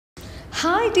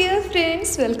Hi dear friends,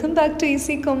 welcome back to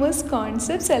Easy Commerce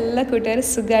Concepts. എല്ലാ കൂട്ടുകാരും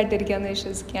സുഖമായിട്ടിരിക്കാമെന്ന്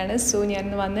വിശ്വസിക്കുകയാണ്. സോ ഞാൻ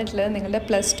വന്നിട്ടുള്ളത് നിങ്ങളുടെ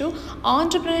 +2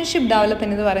 ഓൺട്രപ്രണർഷിപ്പ്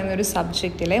ഡെവലപ്മെൻറ്റ് എന്ന് പറയുന്ന ഒരു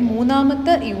സബ്ജക്റ്റിലെ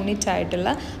മൂന്നാമത്തെ യൂണിറ്റ്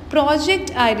ആയിട്ടുള്ള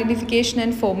project identification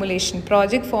and formulation,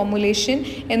 project formulation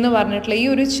എന്ന് പറഞ്ഞിട്ടുള്ള ഈ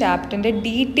ഒരു ചാപ്റ്ററിൻ്റെ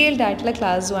ഡീറ്റെയിൽഡ് ആയിട്ടുള്ള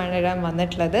ക്ലാസ്സുമാണ് ഞാൻ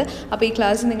വന്നിട്ടുള്ളത്. അപ്പോൾ ഈ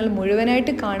ക്ലാസ് നിങ്ങൾ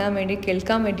മുഴുവനായിട്ട് കാണാൻ വേണ്ടി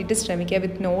കേൾക്കാൻ വേണ്ടിയിട്ട് ശ്രമിക്കുക.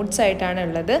 വിത്ത് നോട്ട്സ് ആയിട്ടാണ്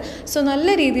ഉള്ളത്. സോ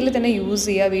നല്ല രീതിയിൽ തന്നെ യൂസ്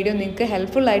ചെയ്യുക. വീഡിയോ നിങ്ങൾക്ക്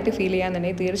ഹെൽപ്ഫുൾ ആയിട്ട് ഫീൽ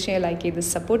ചെയ്യാന്നുണ്ടെങ്കിൽ തീർച്ചയായും ലൈക്ക് ചെയ്ത്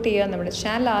സപ്പോർട്ട് ചെയ്യുക. നമ്മുടെ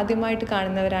ചാനൽ ആദ്യമായിട്ട്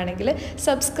കാണുന്നവരാണെങ്കിൽ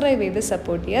സബ്സ്ക്രൈബ് ചെയ്ത്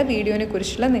സപ്പോർട്ട് ചെയ്യുക. വീഡിയോനെ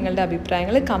കുറിച്ചുള്ള നിങ്ങളുടെ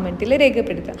അഭിപ്രായങ്ങൾ കമൻറ്റിൽ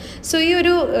രേഖപ്പെടുത്തുക. സോ ഈ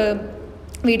ഒരു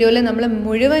വീഡിയോയിൽ നമ്മൾ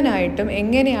മുഴുവനായിട്ടും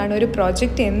എങ്ങനെയാണ് ഒരു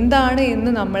പ്രോജക്റ്റ് എന്താണ്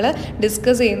എന്ന് നമ്മൾ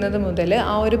ഡിസ്കസ് ചെയ്യുന്നത് മുതൽ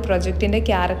ആ ഒരു പ്രൊജക്റ്റിൻ്റെ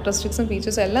ക്യാരക്ടറിസ്റ്റിക്സും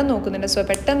ഫീച്ചേഴ്സും എല്ലാം നോക്കുന്നുണ്ട്. സോ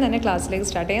പെട്ടെന്ന് തന്നെ ക്ലാസ്സിലേക്ക്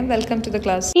സ്റ്റാർട്ട് ചെയ്യാം. Welcome to the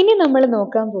class. ഇനി നമ്മൾ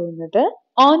നോക്കാൻ പോകുന്നത്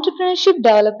ഓൺട്രപ്രണർഷിപ്പ്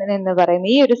ഡെവലപ്മെന്റ് എന്ന് പറയുന്ന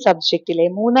ഈ ഒരു സബ്ജക്റ്റിലെ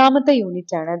മൂന്നാമത്തെ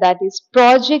യൂണിറ്റ് ആണ്. That is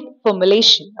project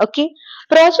formulation. Okay,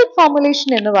 project formulation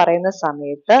എന്ന് പറയുന്ന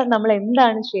സമയത്ത് നമ്മൾ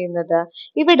എന്താണ് ചെയ്യുന്നത്?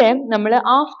 ഇവിടെ നമ്മൾ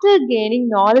after gaining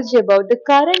knowledge about the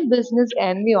current business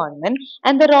environment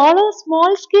and the role of small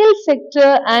scale sector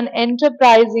and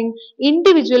enterprising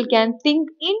individual can think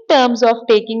in terms of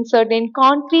taking certain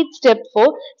concrete step four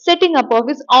setting up of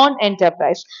his own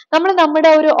enterprise. നമ്മൾ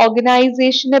നമ്മുടെ ഒരു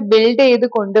ഓർഗനൈസേഷനെ build ചെയ്ത്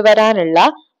കൊണ്ടുവരാനുള്ള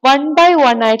 1 by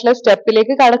 1 ആയിട്ടുള്ള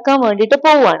സ്റ്റെപ്പിലേക്ക് കടക്കാൻ വേണ്ടിയിട്ട്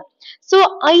പോവുകയാണ്. സോ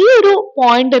ഈ ഒരു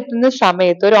പോയിന്റ് എത്തുന്ന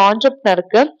സമയത്ത് ഒരു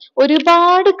ഓൺട്രപ്രണർക്ക്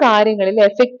ഒരുപാട് കാര്യങ്ങളിൽ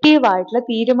എഫക്റ്റീവ് ആയിട്ടുള്ള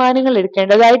തീരുമാനങ്ങൾ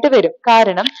എടുക്കേണ്ടതായിട്ട് വരും.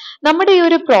 കാരണം നമ്മുടെ ഈ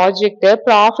ഒരു പ്രോജക്റ്റ്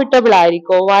പ്രോഫിറ്റബിൾ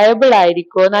ആയിരിക്കോ, വയബിൾ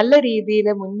ആയിരിക്കോ, നല്ല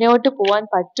രീതിയിൽ മുന്നോട്ട് പോകാൻ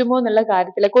പറ്റുമോ എന്നുള്ള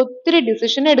കാര്യത്തിലൊക്കെ ഒത്തിരി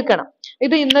ഡിസിഷൻ എടുക്കണം.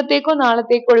 ഇത് ഇന്നത്തേക്കോ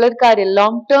നാളത്തേക്കോ ഉള്ള ഒരു കാര്യം,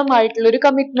 ലോങ് ടേം ആയിട്ടുള്ള ഒരു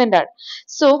കമ്മിറ്റ്മെന്റ് ആണ്.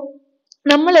 സോ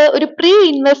നമ്മൾ ഒരു പ്രീ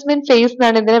ഇൻവെസ്റ്റ്മെന്റ് ഫേസ്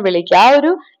എന്നാണ് ഇതിനെ വിളിക്കുക. ആ ഒരു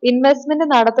ഇൻവെസ്റ്റ്മെന്റ്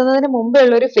നടത്തുന്നതിന്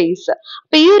മുമ്പുള്ള ഒരു ഫേസ്.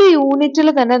 അപ്പൊ ഈ ഒരു യൂണിറ്റിൽ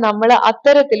തന്നെ നമ്മൾ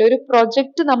അത്തരത്തിൽ ഒരു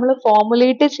പ്രൊജക്ട് നമ്മൾ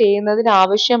ഫോർമുലേറ്റ് ചെയ്യുന്നതിന്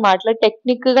ആവശ്യമായിട്ടുള്ള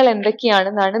ടെക്നിക്കുകൾ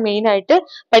എന്തൊക്കെയാണെന്നാണ് മെയിൻ ആയിട്ട്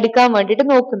പഠിക്കാൻ വേണ്ടിയിട്ട്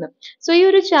നോക്കുന്നത്. സോ ഈ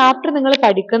ഒരു ചാപ്റ്റർ നിങ്ങൾ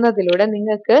പഠിക്കുന്നതിലൂടെ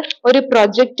നിങ്ങൾക്ക് ഒരു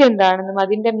പ്രൊജക്ട് എന്താണെന്നും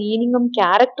അതിന്റെ മീനിങ്ങും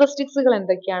ക്യാരക്ടറിസ്റ്റിക്സുകൾ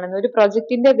എന്തൊക്കെയാണെന്നും ഒരു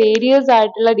പ്രൊജക്ടിന്റെ വേരിയസ്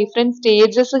ആയിട്ടുള്ള ഡിഫറെന്റ്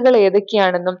സ്റ്റേജസുകൾ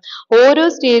ഏതൊക്കെയാണെന്നും ഓരോ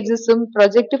സ്റ്റേജസും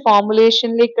പ്രൊജക്ട്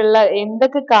ഫോർമുലേഷനിലേക്കുള്ള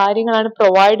എന്തൊക്കെ കാര്യങ്ങളാണ്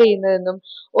പ്രൊവൈഡ് ചെയ്യുന്നതെന്നും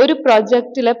ഒരു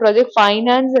പ്രൊജക്റ്റിലെ പ്രൊജക്ട്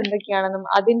ഫൈനാൻസ് എന്തൊക്കെയാണെന്നും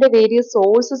അതിന്റെ വേരിയസ്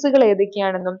സോഴ്സസുകൾ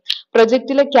ഏതൊക്കെയാണെന്നും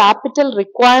പ്രൊജക്റ്റിലെ ക്യാപിറ്റൽ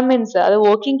റിക്വയർമെന്റ്സ്, അത്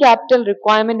വർക്കിംഗ് ക്യാപിറ്റൽ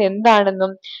റിക്വയർമെന്റ്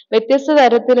എന്താണെന്നും വ്യത്യസ്ത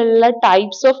തരത്തിലുള്ള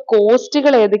types of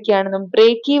കോസ്റ്റുകൾ ഏതൊക്കെയാണെന്നും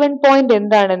break even point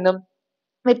എന്താണെന്നും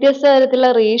വ്യത്യസ്ത തരത്തിലുള്ള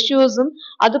റേഷ്യോസും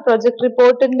അത് പ്രൊജക്ട്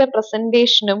റിപ്പോർട്ടിന്റെ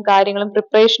പ്രസന്റേഷനും കാര്യങ്ങളും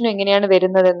പ്രിപ്പറേഷനും എങ്ങനെയാണ്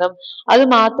വരുന്നതെന്നും അത്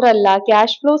മാത്രമല്ല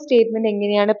ക്യാഷ് ഫ്ലോ സ്റ്റേറ്റ്മെന്റ്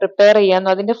എങ്ങനെയാണ് പ്രിപ്പയർ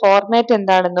ചെയ്യാമെന്നും അതിന്റെ ഫോർമാറ്റ്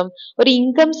എന്താണെന്നും ഒരു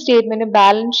ഇൻകം സ്റ്റേറ്റ്മെന്റും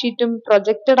ബാലൻസ് ഷീറ്റും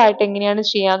പ്രൊജക്റ്റഡ് ആയിട്ട് എങ്ങനെയാണ്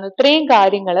ചെയ്യാമെന്നും ഇത്രയും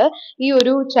കാര്യങ്ങൾ ഈ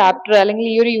ഒരു ചാപ്റ്റർ അല്ലെങ്കിൽ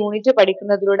ഈ ഒരു യൂണിറ്റ്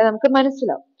പഠിക്കുന്നതിലൂടെ നമുക്ക്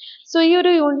മനസ്സിലാവും. സോ ഈ ഒരു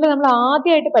യൂണിറ്റിൽ നമ്മൾ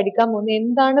ആദ്യമായിട്ട് പഠിക്കാൻ പോകുന്നത്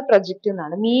എന്താണ് പ്രൊജക്ട്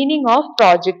എന്നാണ്. മീനിങ് ഓഫ്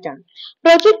പ്രോജക്റ്റ് ആണ്.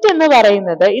 പ്രൊജക്ട് എന്ന്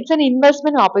പറയുന്നത് ഇറ്റ്സ് എൻ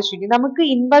ഇൻവെസ്റ്റ്മെന്റ് ഓപ്പർച്യൂണിറ്റി.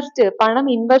 നമുക്ക് പണം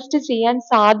ഇൻവെസ്റ്റ് ചെയ്യാൻ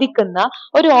സാധിക്കുന്ന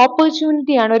ഒരു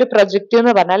ഓപ്പർച്യൂണിറ്റി ആണ് ഒരു പ്രൊജക്ട്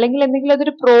എന്ന് പറഞ്ഞാൽ, അല്ലെങ്കിൽ എന്തെങ്കിലും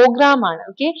അതൊരു പ്രോഗ്രാം ആണ്.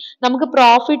 ഓക്കെ, നമുക്ക്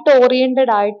പ്രോഫിറ്റ്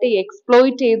ഓറിയന്റഡ് ആയിട്ട്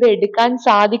എക്സ്പ്ലോയിറ്റ് ചെയ്ത് എടുക്കാൻ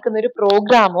സാധിക്കുന്ന ഒരു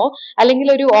പ്രോഗ്രാമോ അല്ലെങ്കിൽ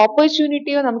ഒരു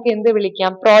ഓപ്പർച്യൂണിറ്റിയോ നമുക്ക് എന്ത്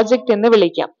വിളിക്കാം? പ്രോജക്ട് എന്ന്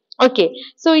വിളിക്കാം. Okay,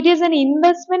 so it is an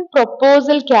investment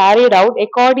proposal carried out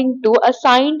according to a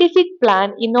scientific plan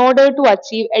in order to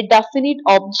achieve a definite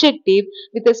objective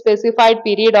with a specified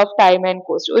period of time and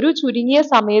cost. ഒരു ചുരുങ്ങിയ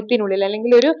സമയത്തിനുള്ളിൽ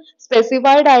അല്ലെങ്കിൽ ഒരു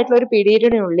സ്പെസിഫൈഡ് ആയിട്ടുള്ള ഒരു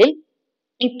പീരീഡിനുള്ളിൽ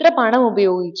ഇത്ര പണം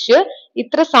ഉപയോഗിച്ച്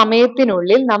ഇത്ര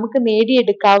സമയത്തിനുള്ളിൽ നമുക്ക്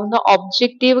നേടിയെടുക്കാവുന്ന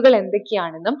ഒബ്ജക്റ്റീവുകൾ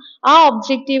എന്തൊക്കെയാണെന്നും ആ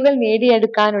ഒബ്ജക്റ്റീവുകൾ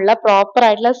നേടിയെടുക്കാനുള്ള പ്രോപ്പർ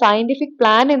ആയിട്ടുള്ള സയന്റിഫിക്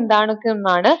പ്ലാൻ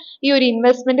എന്താണെന്നാണ് ഈ ഒരു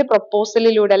ഇൻവെസ്റ്റ്മെന്റ്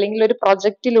പ്രൊപ്പോസലിലൂടെ അല്ലെങ്കിൽ ഒരു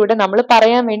പ്രൊജക്റ്റിലൂടെ നമ്മൾ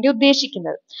പറയാൻ വേണ്ടി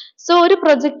ഉദ്ദേശിക്കുന്നത്. സോ ഒരു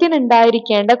പ്രൊജക്റ്റിന്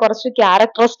ഉണ്ടായിരിക്കേണ്ട കുറച്ച്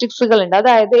ക്യാരക്ടറിസ്റ്റിക്സുകൾ ഉണ്ട്.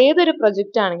 അതായത് ഏതൊരു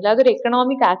പ്രൊജക്റ്റ് ആണെങ്കിലും അതൊരു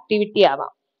എക്കണോമിക് ആക്ടിവിറ്റി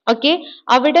ആവാം. ഓക്കെ,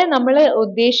 അവിടെ നമ്മൾ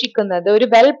ഉദ്ദേശിക്കുന്നത് ഒരു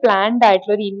വെൽ പ്ലാൻഡ്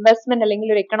ആയിട്ടുള്ള ഒരു ഇൻവെസ്റ്റ്മെന്റ്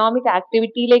അല്ലെങ്കിൽ ഒരു എക്കണോമിക്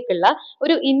ആക്ടിവിറ്റിയിലേക്കുള്ള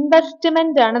ഒരു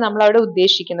ഇൻവെസ്റ്റ്മെന്റ് ആണ് നമ്മൾ അവിടെ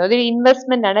ഉദ്ദേശിക്കുന്നത്. ഒരു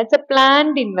ഇൻവെസ്റ്റ്മെന്റ് ആണ്. It's A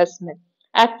planned investment.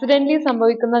 Accidentally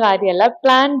സംഭവിക്കുന്ന കാര്യമല്ല,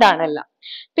 പ്ലാൻഡ് ആണല്ല.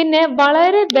 പിന്നെ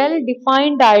വളരെ വെൽ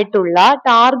ഡിഫൈൻഡ് ആയിട്ടുള്ള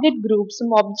ടാർഗറ്റ്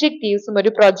ഗ്രൂപ്പ്സും ഒബ്ജക്റ്റീവ്സും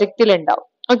ഒരു പ്രൊജക്റ്റിൽ ഉണ്ടാവും.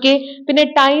 ഓക്കെ, പിന്നെ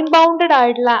ടൈം ബൗണ്ടഡ്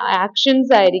ആയിട്ടുള്ള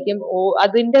ആക്ഷൻസ് ആയിരിക്കും,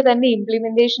 അതിന്റെ തന്നെ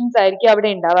ഇംപ്ലിമെന്റേഷൻസ് ആയിരിക്കും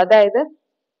അവിടെ ഉണ്ടാവുക. അതായത്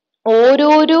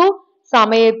ഓരോരോ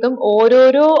സമയത്തും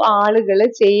ഓരോരോ ആളുകൾ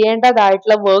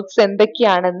ചെയ്യേണ്ടതായിട്ടുള്ള വർക്ക്സ്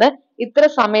എന്തൊക്കെയാണെന്ന് ഇത്ര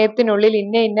സമയത്തിനുള്ളിൽ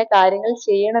ഇന്ന കാര്യങ്ങൾ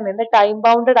ചെയ്യണമെന്ന് ടൈം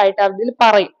ബൗണ്ടഡ് ആയിട്ട് അതിൽ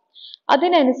പറയും.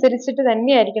 അതിനനുസരിച്ചിട്ട്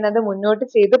തന്നെയായിരിക്കണം അത് മുന്നോട്ട്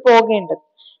ചെയ്ത് പോകേണ്ടത്.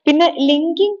 പിന്നെ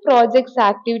linking projects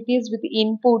activities with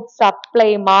input,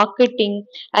 supply, marketing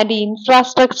and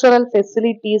infrastructural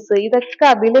facilities, ഇതൊക്കെ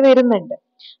അതിൽ വരുന്നുണ്ട്.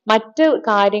 മറ്റ്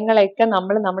കാര്യങ്ങളൊക്കെ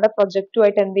നമ്മൾ നമ്മുടെ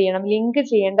പ്രൊജക്റ്റുമായിട്ട് എന്ത് ചെയ്യണം, ലിങ്ക്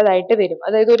ചെയ്യേണ്ടതായിട്ട് വരും.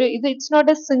 അതായത് it's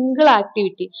not A single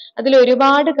activity. അതിൽ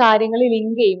ഒരുപാട് കാര്യങ്ങൾ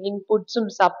ലിങ്ക് ചെയ്യും. ഇൻപുട്സും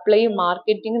സപ്ലൈയും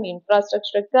മാർക്കറ്റിങ്ങും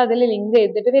ഇൻഫ്രാസ്ട്രക്ചറും ഒക്കെ അതിൽ ലിങ്ക്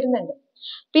ചെയ്തിട്ട് വരുന്നുണ്ട്.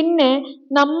 പിന്നെ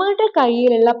നമ്മുടെ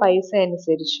കയ്യിലുള്ള പൈസ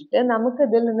അനുസരിച്ചിട്ട് നമുക്ക്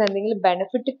ഇതിൽ നിന്ന് എന്തെങ്കിലും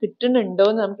ബെനിഫിറ്റ് കിട്ടുന്നുണ്ടോ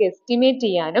എന്ന് നമുക്ക് എസ്റ്റിമേറ്റ്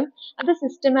ചെയ്യാനും അത്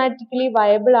സിസ്റ്റമാറ്റിക്കലി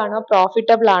വയബിൾ ആണോ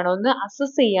പ്രോഫിറ്റബിൾ ആണോ എന്ന്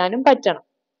അസസ് ചെയ്യാനും പറ്റണം.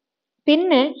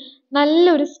 പിന്നെ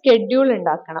നല്ലൊരു സ്കെഡ്യൂൾ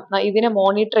ഉണ്ടാക്കണം. ഇതിനെ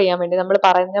മോണിറ്റർ ചെയ്യാൻ വേണ്ടി നമ്മൾ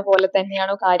പറഞ്ഞ പോലെ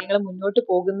തന്നെയാണോ കാര്യങ്ങൾ മുന്നോട്ട്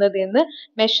പോകുന്നത് എന്ന്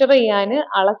മെഷർ ചെയ്യാന്,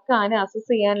 അളക്കാന്, അസസ്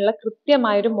ചെയ്യാനുള്ള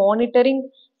കൃത്യമായ ഒരു മോണിറ്ററിംഗ്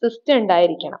സിസ്റ്റം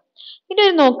ഉണ്ടായിരിക്കണം. ഇനി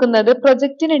നോക്കുന്നത്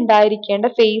പ്രൊജക്റ്റിന് ഉണ്ടായിരിക്കേണ്ട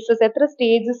ഫേസസ്, എത്ര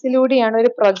സ്റ്റേജസിലൂടെയാണ് ഒരു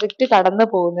പ്രൊജക്റ്റ് കടന്നു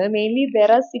പോകുന്നത്. Mainly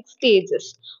there are 6 stages.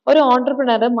 ഒരു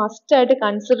ഓണ്ടർപ്രണർ മസ്റ്റ് ആയിട്ട്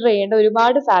കൺസിഡർ ചെയ്യേണ്ട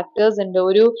ഒരുപാട് ഫാക്ടേഴ്സ് ഉണ്ട്.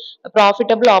 ഒരു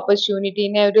പ്രോഫിറ്റബിൾ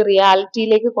ഓപ്പർച്യൂണിറ്റീനെ ഒരു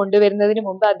റിയാലിറ്റിയിലേക്ക് കൊണ്ടുവരുന്നതിന്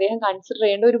മുമ്പ് അദ്ദേഹം കൺസിഡർ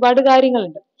ചെയ്യേണ്ട ഒരുപാട്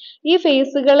കാര്യങ്ങളുണ്ട്. ഈ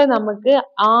ഫേസുകളെ നമുക്ക്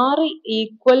 6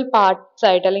 ഈക്വൽ പാർട്സ്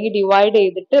ആയിട്ട് അല്ലെങ്കിൽ ഡിവൈഡ്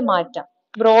ചെയ്തിട്ട് മാറ്റാം,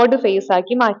 ബ്രോഡ് ഫേസ്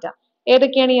ആക്കി മാറ്റാം.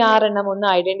 ഏതൊക്കെയാണ് ഈ 6 എണ്ണം? 1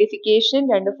 identification,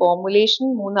 2 formulation,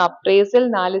 3 appraisal,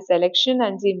 4 selection,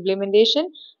 5 implementation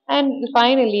and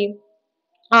finally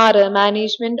 6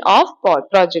 management of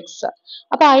projects.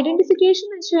 അപ്പൊ ഐഡന്റിഫിക്കേഷൻ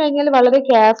എന്ന് വെച്ച് കഴിഞ്ഞാൽ വളരെ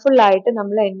കെയർഫുൾ ആയിട്ട്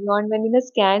നമ്മൾ എൻവയോൺമെന്റിനെ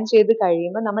സ്കാൻ ചെയ്ത്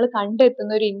കഴിയുമ്പോൾ നമ്മൾ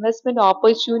കണ്ടെത്തുന്ന ഒരു ഇൻവെസ്റ്റ്മെന്റ്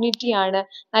ഓപ്പർച്യൂണിറ്റി ആണ്,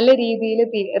 നല്ല രീതിയിൽ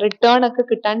റിട്ടേൺ ഒക്കെ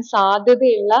കിട്ടാൻ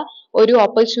സാധ്യതയുള്ള ഒരു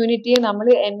ഓപ്പർച്യൂണിറ്റിയെ നമ്മൾ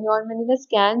എൻവയോൺമെന്റിനെ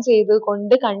സ്കാൻ ചെയ്ത്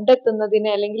കൊണ്ട്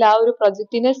കണ്ടെത്തുന്നതിനെ അല്ലെങ്കിൽ ആ ഒരു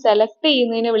പ്രൊജക്റ്റിനെ സെലക്ട്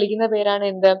ചെയ്യുന്നതിനെ വിളിക്കുന്ന പേരാണ്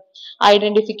എന്ത്?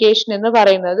 ഐഡന്റിഫിക്കേഷൻ എന്ന്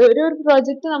പറയുന്നത്. ഒരു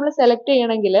പ്രൊജക്റ്റ് നമ്മൾ സെലക്ട്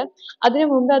ചെയ്യണമെങ്കിൽ അതിനു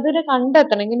മുമ്പ് അതൊരു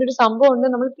കണ്ടെത്തണം, ഇങ്ങനെ ഒരു സംഭവം ഉണ്ട്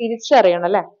നമ്മൾ തിരിച്ചറിയണം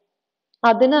അല്ലെ.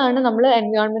 അതിനാണ് നമ്മൾ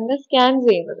എൻവയോൺമെന്റിനെ സ്കാൻ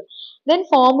ചെയ്യുന്നത്. Then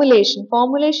formulation.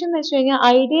 ഫോർമുലേഷൻ എന്ന് വെച്ച് കഴിഞ്ഞാൽ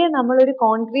ഐഡിയ നമ്മൾ ഒരു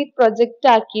കോൺക്രീറ്റ് പ്രൊജക്റ്റ്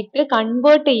ആക്കിയിട്ട്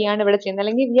കൺവേർട്ട് ചെയ്യാണ് ഇവിടെ ചെയ്യുന്നത്,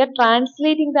 അല്ലെങ്കിൽ V R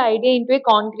translating the idea in to A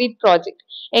concrete project.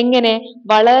 എങ്ങനെ?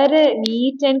 വളരെ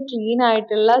നീറ്റ് ആൻഡ് ക്ലീൻ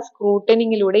ആയിട്ടുള്ള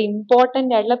സ്ക്രൂട്ടനിങ്ങിലൂടെ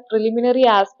ഇമ്പോർട്ടന്റ് ആയിട്ടുള്ള പ്രിലിമിനറി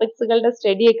ആസ്പെക്ട്സുകളുടെ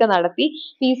സ്റ്റഡി ഒക്കെ നടത്തി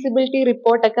ഫീസിബിലിറ്റി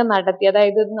റിപ്പോർട്ട് ഒക്കെ നടത്തി,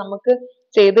 അതായത് ഇത് നമുക്ക്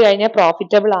ചെയ്ത് കഴിഞ്ഞാൽ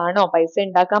പ്രോഫിറ്റബിൾ ആണോ, പൈസ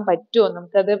ഉണ്ടാക്കാൻ പറ്റുമോ,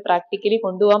 നമുക്കത് പ്രാക്ടിക്കലി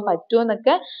കൊണ്ടുപോകാൻ പറ്റുമോ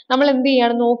എന്നൊക്കെ നമ്മൾ എന്ത്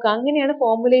ചെയ്യണം, നോക്കുക. അങ്ങനെയാണ്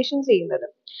ഫോർമുലേഷൻ ചെയ്യുന്നത്.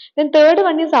 Then third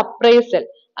one is appraisal.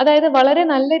 അതായത് വളരെ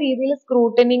നല്ല രീതിയിൽ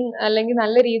സ്ക്രൂട്ടനിങ് അല്ലെങ്കിൽ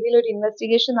നല്ല രീതിയിൽ ഒരു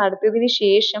ഇൻവെസ്റ്റിഗേഷൻ നടത്തിയതിനു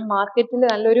ശേഷം മാർക്കറ്റിൽ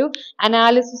നല്ലൊരു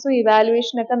അനാലിസിസും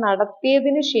ഇവാലുവേഷൻ ഒക്കെ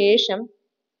നടത്തിയതിനു ശേഷം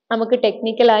നമുക്ക്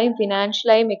ടെക്നിക്കലായും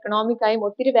ഫിനാൻഷ്യലായും എക്കണോമിക്കായും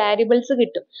ഒത്തിരി വാരിയബിൾസ്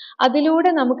കിട്ടും. അതിലൂടെ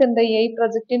നമുക്ക് എന്താ ചെയ്യുക, ഈ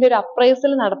പ്രൊജക്റ്റിന്റെ ഒരു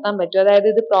അപ്രൈസൽ നടത്താൻ പറ്റും. അതായത്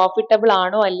ഇത് പ്രോഫിറ്റബിൾ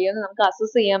ആണോ അല്ലയോ എന്ന് നമുക്ക്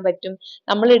അസസ് ചെയ്യാൻ പറ്റും.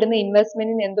 നമ്മൾ ഇടുന്ന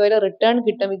ഇൻവെസ്റ്റ്മെന്റിന് എന്തോരം റിട്ടേൺ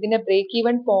കിട്ടും, ഇതിന്റെ ബ്രേക്ക്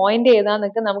ഈവൻ പോയിന്റ്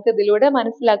ഏതാന്നൊക്കെ നമുക്ക് ഇതിലൂടെ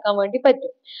മനസ്സിലാക്കാൻ വേണ്ടി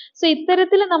പറ്റും. സോ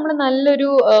ഇത്തരത്തിൽ നമ്മൾ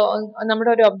നല്ലൊരു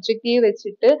നമ്മുടെ ഒരു ഒബ്ജക്റ്റീവ്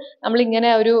വെച്ചിട്ട് നമ്മൾ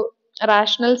ഇങ്ങനെ ഒരു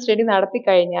റാഷണൽ സ്റ്റഡി നടത്തി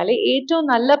കഴിഞ്ഞാൽ ഏറ്റവും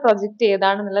നല്ല പ്രൊജക്റ്റ്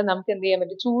ഏതാണെന്നുള്ളത് നമുക്ക് എന്ത് ചെയ്യാൻ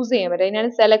പറ്റും, ചൂസ് ചെയ്യാൻ പറ്റും. അതിനാണ്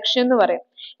സെലക്ഷൻ എന്ന് പറയുന്നത്.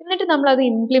 എന്നിട്ട് നമ്മൾ അത്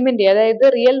ഇംപ്ലിമെന്റ് ചെയ്യും, അതായത്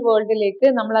റിയൽ വേൾഡിലേക്ക്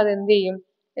നമ്മൾ അത് എന്ത് ചെയ്യും,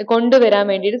 കൊണ്ടുവരാൻ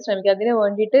വേണ്ടിയിട്ട് ശ്രമിക്കുക. അതിന്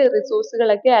വേണ്ടിയിട്ട്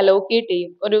റിസോഴ്സുകളൊക്കെ അലോക്കേറ്റ്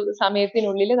ചെയ്യും. ഒരു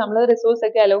സമയത്തിനുള്ളിൽ നമ്മൾ റിസോഴ്സ്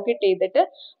ഒക്കെ അലോക്കേറ്റ് ചെയ്തിട്ട്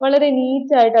വളരെ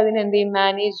നീറ്റ് ആയിട്ട് അതിനെ എന്ത് ചെയ്യും,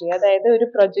 മാനേജ് ചെയ്യും. അതായത് ഒരു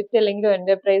പ്രൊജക്ട് അല്ലെങ്കിൽ ഒരു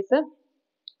എന്റർപ്രൈസ്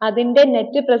അതിന്റെ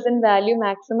നെറ്റ് പ്രസന്റ് വാല്യൂ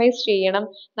മാക്സിമൈസ് ചെയ്യണം,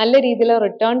 നല്ല രീതിയിൽ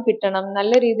റിട്ടേൺ കിട്ടണം,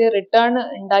 നല്ല രീതിയിൽ റിട്ടേൺ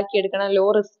ഉണ്ടാക്കിയെടുക്കണം ലോ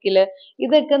റിസ്കില്.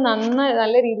 ഇതൊക്കെ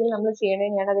നല്ല രീതിയിൽ നമ്മൾ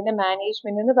ചെയ്യണതിനെയാണ് അതിന്റെ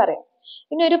മാനേജ്മെന്റ് എന്ന് പറയാം.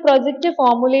 പിന്നെ ഒരു പ്രൊജക്ട്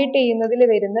ഫോർമുലേറ്റ് ചെയ്യുന്നതിൽ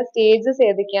വരുന്ന സ്റ്റേജസ്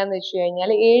ഏതൊക്കെയാന്ന് വെച്ച്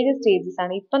കഴിഞ്ഞാൽ 7 സ്റ്റേജസ്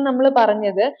ആണ്. ഇപ്പം നമ്മൾ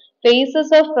പറഞ്ഞത്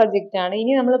ഫേസസ് ഓഫ് പ്രൊജക്ട് ആണ്.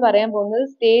 ഇനി നമ്മൾ പറയാൻ പോകുന്നത്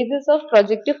സ്റ്റേജസ് ഓഫ്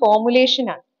പ്രൊജക്ട് ഫോർമുലേഷൻ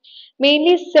ആണ്.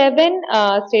 Mainly 7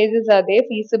 stages are there: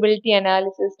 feasibility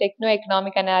analysis,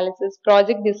 techno-economic analysis,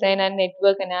 project design and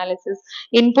network analysis,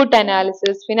 input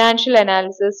analysis, financial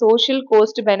analysis, social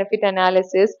cost benefit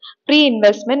analysis,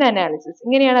 pre-investment analysis.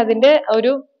 ഇങ്ങനെയാണ് അതിന്റെ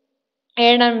ഒരു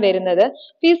എണ്ണം വരുന്നത്.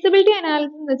 ഫീസിബിലിറ്റി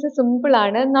അനാലിസിസ് എന്ന് വെച്ചാൽ സിമ്പിൾ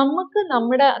ആണ്. നമുക്ക്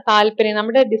നമ്മുടെ താല്പര്യം,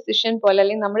 നമ്മുടെ ഡിസിഷൻ പോലെ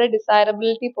അല്ലെങ്കിൽ നമ്മുടെ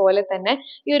ഡിസൈറബിലിറ്റി പോലെ തന്നെ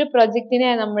ഈ ഒരു പ്രൊജക്റ്റിനെ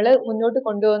നമ്മൾ മുന്നോട്ട്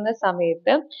കൊണ്ടുപോകുന്ന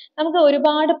സമയത്ത് നമുക്ക്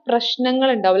ഒരുപാട്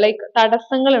പ്രശ്നങ്ങൾ ഉണ്ടാവും, ലൈക്ക്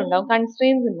തടസ്സങ്ങൾ ഉണ്ടാവും,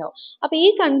 കൺസ്ട്രെയിൻസ് ഉണ്ടാവും. അപ്പൊ ഈ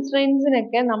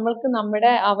കൺസ്ട്രെയിൻസിനൊക്കെ നമ്മൾക്ക്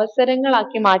നമ്മുടെ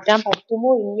അവസരങ്ങളാക്കി മാറ്റാൻ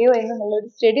പറ്റുമോ ഇല്ലയോ എന്നുള്ള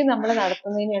ഒരു സ്റ്റഡി നമ്മൾ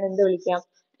നടത്തുന്നതിനെയാണ് എന്ത് വിളിക്കാം,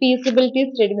 ഫീസിബിലിറ്റി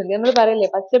സ്റ്റഡി എന്ന് വിളിക്കാം. നമ്മൾ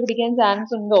പറയില്ലേ പച്ച പിടിക്കാൻ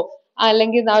ചാൻസ് ഉണ്ടോ,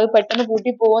 അല്ലെങ്കിൽ അത് പെട്ടെന്ന്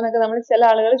പൂട്ടി പോകുമോ എന്നൊക്കെ നമ്മൾ ചില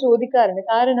ആളുകൾ ചോദിക്കാറുണ്ട്.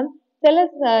 കാരണം ചില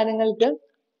സാധനങ്ങൾക്ക്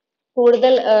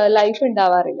കൂടുതൽ ലൈഫ്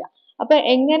ഉണ്ടാവാറില്ല. അപ്പൊ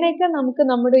എങ്ങനെയൊക്കെ നമുക്ക്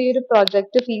നമ്മുടെ ഈ ഒരു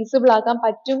പ്രൊജക്ട് ഫീസിബിൾ ആക്കാൻ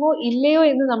പറ്റുമോ ഇല്ലയോ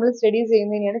എന്ന് നമ്മൾ സ്റ്റഡി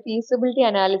ചെയ്യുന്നതിനെയാണ് ഫീസിബിലിറ്റി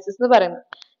അനാലിസിസ് എന്ന് പറയുന്നത്.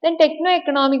 ദെൻ ടെക്നോ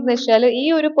എക്കണോമിക് എന്ന് വെച്ചാൽ ഈ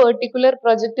ഒരു പെർട്ടിക്കുലർ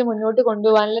പ്രൊജക്ട് മുന്നോട്ട്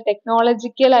കൊണ്ടുപോകാനുള്ള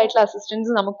ടെക്നോളജിക്കൽ ആയിട്ടുള്ള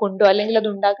അസിസ്റ്റൻസ് നമുക്കുണ്ടോ, അല്ലെങ്കിൽ അത്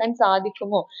ഉണ്ടാക്കാൻ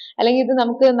സാധിക്കുമോ, അല്ലെങ്കിൽ ഇത്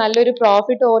നമുക്ക് നല്ലൊരു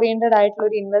പ്രോഫിറ്റ് ഓറിയന്റഡ് ആയിട്ടുള്ള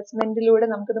ഒരു ഇൻവെസ്റ്റ്മെന്റിലൂടെ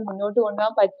നമുക്ക് ഇത് മുന്നോട്ട്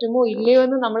കൊണ്ടുപോകാൻ പറ്റുമോ ഇല്ലയോ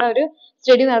എന്ന് നമ്മൾ ഒരു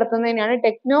സ്റ്റഡി നടത്തുന്നതിനാണ്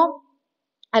ടെക്നോ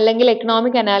അല്ലെങ്കിൽ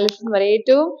എക്കണോമിക് അനാലിസിസ് എന്ന് പറയുക.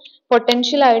 ഏറ്റവും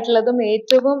പൊട്ടൻഷ്യൽ ആയിട്ടുള്ളതും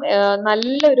ഏറ്റവും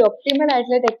നല്ലൊരു ഒപ്റ്റിമൽ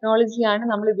ആയിട്ടുള്ള ടെക്നോളജിയാണ്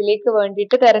നമ്മൾ ഇതിലേക്ക്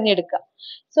വേണ്ടിയിട്ട് തിരഞ്ഞെടുക്കുക.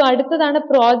 സോ അടുത്തതാണ്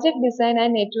project design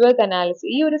and network analysis.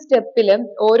 ഈ ഒരു സ്റ്റെപ്പിൽ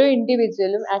ഓരോ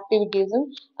ഇൻഡിവിജ്വലും ആക്ടിവിറ്റീസും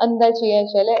എന്താ ചെയ്യുക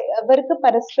വെച്ചാൽ അവർക്ക്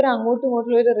പരസ്പരം അങ്ങോട്ടും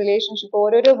ഇങ്ങോട്ടുള്ള ഒരു റിലേഷൻഷിപ്പ്,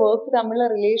 ഓരോരോ വർക്ക് തമ്മിലുള്ള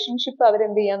റിലേഷൻഷിപ്പ്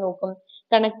അവരെന്ത് ചെയ്യാൻ നോക്കും,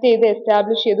 കണക്ട് ചെയ്ത്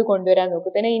എസ്റ്റാബ്ലിഷ് ചെയ്ത് കൊണ്ടുവരാൻ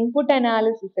നോക്കും. പിന്നെ ഇൻപുട്ട്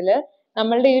അനാലിസിസിൽ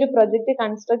നമ്മളുടെ ഈ ഒരു പ്രൊജക്ട്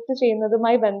കൺസ്ട്രക്ട്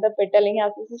ചെയ്യുന്നതുമായി ബന്ധപ്പെട്ട് അല്ലെങ്കിൽ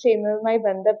അസസ് ചെയ്യുന്നതുമായി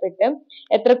ബന്ധപ്പെട്ട്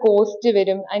എത്ര കോസ്റ്റ്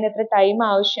വരും, അതിന് എത്ര ടൈം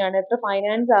ആവശ്യമാണ്, എത്ര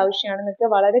ഫൈനാൻസ് ആവശ്യമാണെന്നൊക്കെ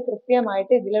വളരെ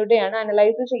കൃത്യമായിട്ട് ഇതിലൂടെയാണ്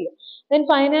അനലൈസ് ചെയ്യുക. Then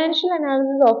financial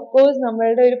analysis of course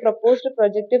നമ്മളുടെ ഒരു പ്രൊപ്പോസ്ഡ്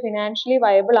പ്രൊജക്ട് ഫിനാൻഷ്യലി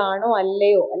വയബിൾ ആണോ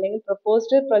അല്ലയോ, അല്ലെങ്കിൽ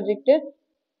പ്രൊപ്പോസ്ഡ് പ്രൊജക്ട്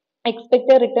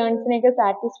എക്സ്പെക്റ്റഡ് റിട്ടേൺസിനെയൊക്കെ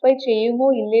സാറ്റിസ്ഫൈ ചെയ്യുമോ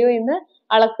ഇല്ലയോ എന്ന്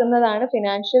അളക്കുന്നതാണ്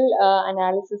ഫിനാൻഷ്യൽ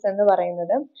അനാലിസിസ് എന്ന്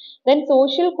പറയുന്നത്. Then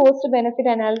social cost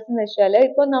benefit analysis എന്ന് വെച്ചാൽ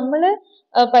ഇപ്പോൾ നമ്മൾ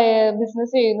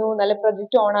ബിസിനസ് ചെയ്യുന്നു, നല്ല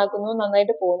പ്രൊജക്ട് ഓൺ ആക്കുന്നു,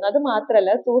 നന്നായിട്ട് പോകുന്നു, അത്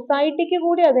മാത്രമല്ല സൊസൈറ്റിക്ക്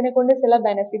കൂടി അതിനെ കൊണ്ട് ചില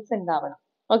ബെനിഫിറ്റ്സ് ഉണ്ടാവണം.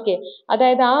 ഓക്കെ,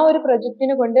 അതായത് ആ ഒരു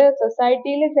പ്രൊജക്ടിനെ കൊണ്ട്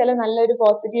സൊസൈറ്റിയിൽ ചില നല്ലൊരു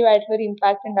പോസിറ്റീവ് ആയിട്ടുള്ള ഒരു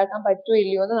ഇമ്പാക്ട് ഉണ്ടാക്കാൻ പറ്റുമോ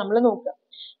ഇല്ലയോ എന്ന് നമ്മൾ നോക്കുക.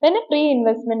 പിന്നെ പ്രീ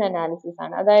ഇൻവെസ്റ്റ്മെന്റ് അനാലിസിസ്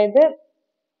ആണ്. അതായത്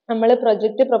നമ്മൾ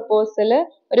പ്രൊജക്ട് പ്രപ്പോസൽ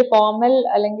ഒരു ഫോർമൽ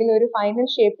അല്ലെങ്കിൽ ഒരു ഫൈനൽ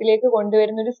ഷേപ്പിലേക്ക്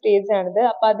കൊണ്ടുവരുന്ന ഒരു സ്റ്റേജ് ആണിത്.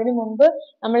 അപ്പൊ അതിനു മുമ്പ്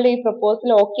നമ്മളുടെ ഈ പ്രപ്പോസൽ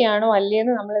ഓക്കെ ആണോ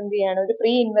അല്ലേന്ന് നമ്മൾ എന്ത് ചെയ്യണം, ഒരു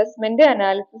പ്രീ ഇൻവെസ്റ്റ്മെന്റ്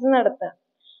അനാലിസിസ് നടത്തുക.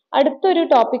 അടുത്തൊരു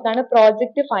ടോപ്പിക്കാണ്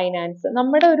പ്രോജക്റ്റ് ഫൈനാൻസ്.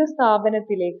 നമ്മുടെ ഒരു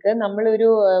സ്ഥാപനത്തിലേക്ക് നമ്മൾ ഒരു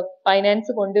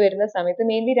ഫൈനാൻസ് കൊണ്ടുവരുന്ന സമയത്ത്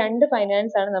മെയിൻലി രണ്ട്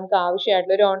ഫൈനാൻസ് ആണ് നമുക്ക്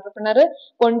ആവശ്യമായിട്ടുള്ള ഒരു ഓൺടർപ്രണർ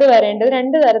കൊണ്ടുവരേണ്ടത്.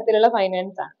 രണ്ട് തരത്തിലുള്ള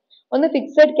ഫൈനാൻസ് ആണ്. ഒന്ന്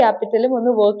ഫിക്സഡ് ക്യാപിറ്റലും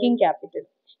ഒന്ന് വർക്കിംഗ് ക്യാപിറ്റലും.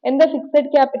 എന്താ ഫിക്സഡ്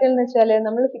ക്യാപിറ്റൽ എന്ന് വെച്ചാൽ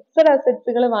നമ്മൾ ഫിക്സഡ്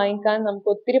അസറ്റ്സുകൾ വാങ്ങിക്കാൻ നമുക്ക്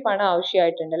ഒത്തിരി പണം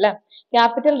ആവശ്യമായിട്ടുണ്ട് അല്ലെ.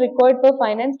 Capital required for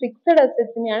finance fixed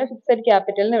അസറ്റ്സിനെയാണ് fixed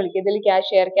capital എന്ന് വിളിക്കുക. ഇതിൽ ക്യാഷ്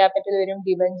ഷെയർ ക്യാപിറ്റൽ വരും,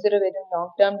 ഡിബഞ്ചർ വരും,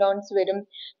 ലോങ് ടേം ലോൺസ് വരും,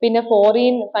 പിന്നെ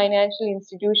ഫോറിൻ ഫൈനാൻഷ്യൽ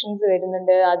ഇൻസ്റ്റിറ്റ്യൂഷൻസ്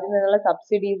വരുന്നുണ്ട്, അതിൽ നിന്നുള്ള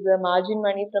subsidies, margin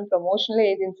money from promotional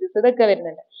agencies, ഇതൊക്കെ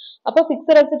വരുന്നുണ്ട്. അപ്പൊ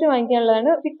ഫിക്സഡ് അസറ്റ്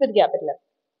വാങ്ങിക്കാനുള്ളതാണ് ഫിക്സഡ് ക്യാപിറ്റൽ.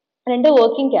 രണ്ട്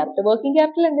വർക്കിംഗ് ക്യാപിറ്റൽ. വർക്കിംഗ്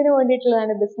ക്യാപിറ്റൽ എന്തിനു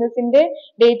വേണ്ടിയിട്ടുള്ളതാണ്, ബിസിനസിന്റെ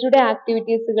ഡേ ടു ഡേ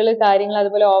ആക്ടിവിറ്റീസുകൾ, കാര്യങ്ങൾ,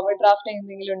 അതുപോലെ ഓവർ ഡ്രാഫ്റ്റ്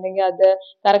എന്തെങ്കിലും ഉണ്ടെങ്കിൽ അത്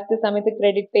കറക്റ്റ് സമയത്ത്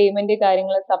ക്രെഡിറ്റ് പേയ്മെന്റ്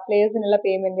കാര്യങ്ങൾ, സപ്ലയേഴ്സിനുള്ള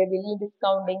പേയ്മെന്റ്, ബില്ല്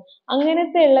ഡിസ്കൗണ്ടിങ്,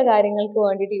 അങ്ങനത്തെ ഉള്ള കാര്യങ്ങൾക്ക്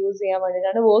വേണ്ടിയിട്ട് യൂസ് ചെയ്യാൻ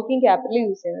വേണ്ടിയിട്ടാണ് വർക്കിംഗ് ക്യാപിറ്റൽ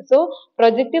യൂസ് ചെയ്യുന്നത്. സോ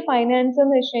പ്രൊജക്ട് ഫൈനാൻസ്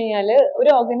എന്ന് വെച്ച് കഴിഞ്ഞാൽ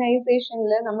ഒരു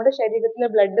ഓർഗനൈസേഷനിൽ നമ്മുടെ ശരീരത്തിലെ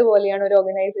ബ്ലഡ് പോലെയാണ് ഒരു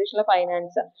ഓർഗനൈസേഷനിലെ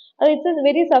ഫൈനാൻസ്. അത് it's A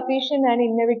very sufficient and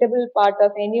inevitable part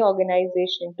of any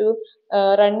organisation to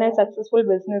run A successful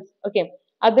business. Okay,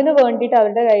 അതിന് വേണ്ടിയിട്ട്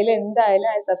അവരുടെ കയ്യിൽ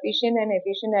എന്തായാലും സഫീഷ്യന്റ് ആൻഡ്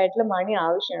എഫിഷ്യന്റ് ആയിട്ടുള്ള മണി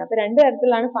ആവശ്യമാണ്. അപ്പൊ രണ്ട്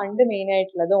തരത്തിലാണ് ഫണ്ട് മെയിൻ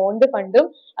ആയിട്ടുള്ളത്, ഓൺഡ് ഫണ്ടും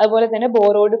അതുപോലെ തന്നെ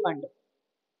ബോറോഡ് ഫണ്ടും.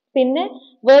 പിന്നെ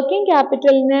വർക്കിംഗ്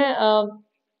ക്യാപിറ്റലിനെ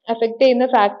അഫക്ട് ചെയ്യുന്ന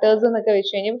ഫാക്ടേഴ്സ് എന്നൊക്കെ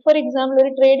വെച്ച് കഴിഞ്ഞാൽ, ഫോർ എക്സാമ്പിൾ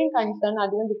ഒരു ട്രേഡിംഗ് കൺസേൺ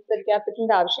അധികം ഫിക്സഡ്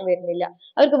ക്യാപിറ്റലിന്റെ ആവശ്യം വരുന്നില്ല,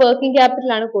 അവർക്ക് വർക്കിംഗ്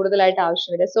ക്യാപിറ്റൽ ആണ് കൂടുതലായിട്ട്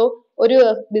ആവശ്യം വരിക. സോ ഒരു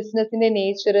ബിസിനസിന്റെ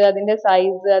നേച്ചർ, അതിന്റെ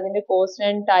സൈസ്, അതിന്റെ കോസ്റ്റ്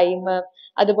ആൻഡ് ടൈം,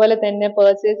 അതുപോലെ തന്നെ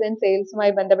പർച്ചേസ് ആൻഡ്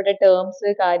സെയിൽസുമായി ബന്ധപ്പെട്ട ടേംസ്,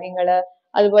 കാര്യങ്ങള്,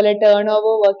 അതുപോലെ turn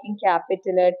over working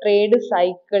capital, trade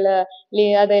cycle,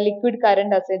 അതെ ലിക്വിഡ്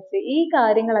കറന്റ് അസറ്റ്സ്, ഈ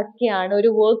കാര്യങ്ങളൊക്കെയാണ് ഒരു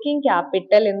വർക്കിംഗ്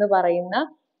ക്യാപിറ്റൽ എന്ന് പറയുന്ന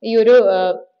ഈ ഒരു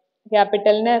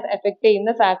ക്യാപിറ്റലിനെ എഫക്ട്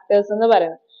ചെയ്യുന്ന ഫാക്ടേഴ്സ് എന്ന്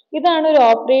പറയുന്നത്. ഇതാണ് ഒരു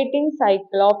operating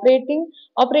cycle.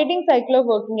 Operating cycle of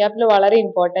working capital വളരെ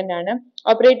ഇമ്പോർട്ടന്റ് ആണ്.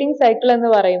 ഓപ്പറേറ്റിംഗ് സൈക്കിൾ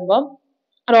എന്ന് പറയുമ്പോൾ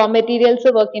raw materials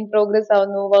work in progress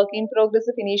ആവുന്നു, work in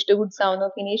progress finished goods ആവുന്നു,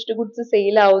 ഫിനിഷ്ഡ് ഗുഡ്സ്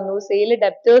സെയിൽ ആവുന്നു, സെയിൽ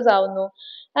ഡെപ്റ്റേഴ്സ് ആവുന്നു,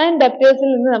 ആൻഡ് ഡെപ്റ്റേഴ്സിൽ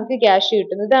നിന്ന് നമുക്ക് ക്യാഷ്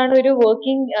കിട്ടുന്നു. ഇതാണ് ഒരു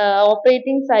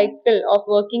operating cycle of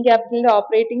working ക്യാപിറ്റലിന്റെ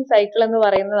operating cycle എന്ന്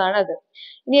പറയുന്നതാണ് അത്.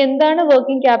 ഇനി എന്താണ്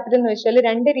വർക്കിംഗ് ക്യാപിറ്റൽ എന്ന് വെച്ചാൽ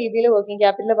രണ്ട് രീതിയിൽ വർക്കിംഗ്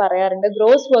ക്യാപിറ്റൽ പറയാറുണ്ട്.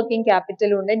 ഗ്രോസ് വർക്കിംഗ്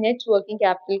ക്യാപിറ്റലും ഉണ്ട്, നെറ്റ് വർക്കിംഗ്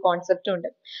ക്യാപിറ്റൽ കോൺസെപ്റ്റും ഉണ്ട്.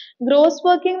 ഗ്രോസ്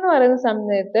വർക്കിംഗ് എന്ന് പറയുന്ന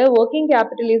സമയത്ത് working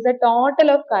capital is A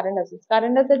total of current assets.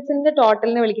 Current അസറ്റ്സിന്റെ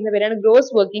ടോട്ടലിനെ വിളിക്കുന്ന പേരാണ്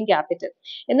ഗ്രോസ് വർക്കിംഗ് ക്യാപിറ്റൽ.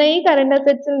 എന്നാൽ ഈ കറന്റ്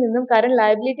അസറ്റ്സിൽ നിന്നും കറന്റ്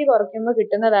ലയബിലിറ്റി കുറയ്ക്കുമ്പോൾ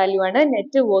കിട്ടുന്ന വാല്യൂ ആണ്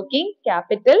നെറ്റ് വർക്കിംഗ്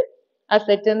ക്യാപിറ്റൽ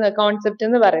അസറ്റ് എന്ന കോൺസെപ്റ്റ്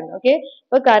എന്ന് പറയുന്നത്. ഓക്കെ,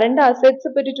 അപ്പൊ കറന്റ് അസറ്റ്സ്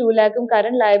ഇപ്പൊ ഒരു 2 lakhും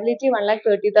കറന്റ് ലയബിലിറ്റി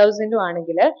 1,30,000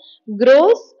 ആണെങ്കിൽ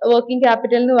ഗ്രോസ് വർക്കിംഗ്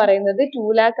ക്യാപിറ്റൽ എന്ന് പറയുന്നത് 2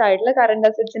 lakh ആയിട്ടുള്ള current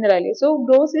അസറ്റ്സിന്റെ value. So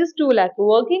gross is 2 lakh.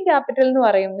 Working capital എന്ന്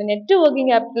പറയുമ്പോൾ, നെറ്റ് വർക്കിംഗ്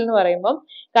ക്യാപിറ്റൽ എന്ന് പറയുമ്പോൾ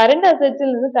കറന്റ് അസറ്റ്സിൽ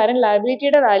നിന്ന് കറന്റ്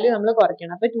ലയബിലിറ്റിയുടെ വാല്യൂ നമ്മൾ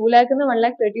കുറയ്ക്കണം. അപ്പൊ 2 lakh നിന്ന്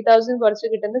 1,30,000 കുറച്ച്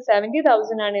കിട്ടുന്ന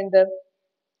 70,000 ആണ് എന്ത്,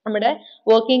 നമ്മുടെ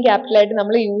വർക്കിംഗ് ക്യാപിറ്റൽ ആയിട്ട്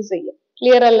നമ്മൾ യൂസ് ചെയ്യും.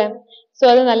 ക്ലിയർ അല്ലേ? സോ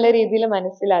അത് നല്ല രീതിയിൽ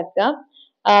മനസ്സിലാക്കുക.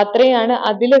 അത്രയാണ്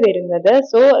അതിൽ വരുന്നത്.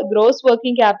 So gross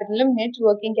working ക്യാപിറ്റലും net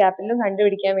working ക്യാപിറ്റലും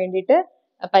കണ്ടുപിടിക്കാൻ വേണ്ടിയിട്ട്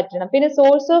പറ്റണം. പിന്നെ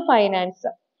സോഴ്സ് ഓഫ് ഫൈനാൻസ്.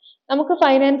 നമുക്ക്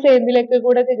ഫൈനാൻസ് ഏതിലൊക്കെ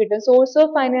കൂടെ ഒക്കെ കിട്ടും. സോഴ്സ്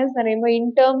ഓഫ് ഫൈനാൻസ് എന്ന് പറയുമ്പോൾ in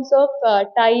terms of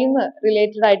time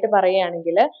related ആയിട്ട്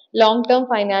പറയുകയാണെങ്കിൽ ലോങ് ടേം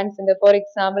ഫൈനാൻസ് ഉണ്ട്. ഫോർ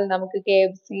എക്സാമ്പിൾ നമുക്ക്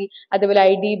KFC, അതുപോലെ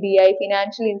IDBI,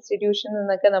 ഫിനാൻഷ്യൽ ഇൻസ്റ്റിറ്റ്യൂഷൻ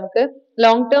എന്നൊക്കെ നമുക്ക്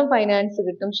ലോങ് ടേം ഫൈനാൻസ്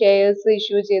കിട്ടും. ഷെയർസ്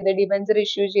ഇഷ്യൂ ചെയ്ത് ഡിബഞ്ചർ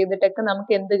ഇഷ്യൂ ചെയ്തിട്ടൊക്കെ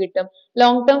നമുക്ക് എന്ത് കിട്ടും?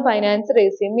 ലോങ് ടേം ഫൈനാൻസ്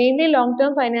റേസ് ചെയ്യും. Mainly long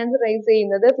term finance raise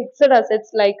ചെയ്യുന്നത് fixed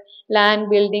assets like land,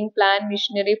 building, plant,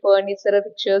 machinery, furniture,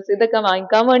 fixtures ഇതൊക്കെ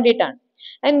വാങ്ങിക്കാൻ വേണ്ടിയിട്ടാണ്.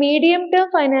 ആൻഡ് മീഡിയം ടേം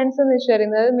ഫൈനാൻസ് എന്ന് വെച്ച്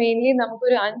പറയുന്നത് മെയിൻലി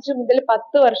നമുക്കൊരു 5 മുതൽ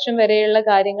 10 വർഷം വരെയുള്ള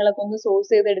കാര്യങ്ങളൊക്കെ ഒന്ന്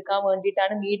സോഴ്സ് ചെയ്തെടുക്കാൻ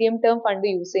വേണ്ടിയിട്ടാണ് മീഡിയം ടേം ഫണ്ട്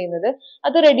യൂസ് ചെയ്യുന്നത്.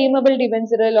 അത് redeemable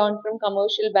debenture, loan from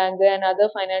commercial bank and other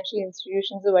financial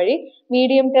institutions വഴി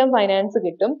മീഡിയം ടേം ഫൈനാൻസ്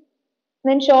കിട്ടും.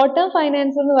 ദെൻ ഷോർട്ട് ടേം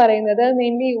ഫൈനാൻസ് എന്ന് പറയുന്നത്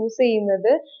മെയിൻലി യൂസ്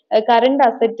ചെയ്യുന്നത് current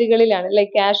അസറ്റുകളിലാണ്.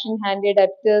 Like cash in hand,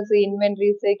 debtors,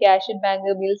 inventories, cash in bank,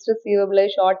 bills receivable,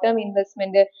 short term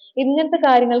investment, ഇങ്ങനത്തെ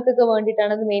കാര്യങ്ങൾക്കൊക്കെ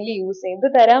വേണ്ടിയിട്ടാണ് അത് mainly use ചെയ്യുന്നത്.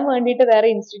 ഇത് തരാൻ വേണ്ടിയിട്ട് വേറെ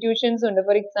ഇൻസ്റ്റിറ്റ്യൂഷൻസ് ഉണ്ട്.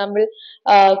 For example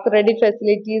credit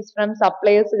facilities from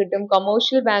suppliers കിട്ടും,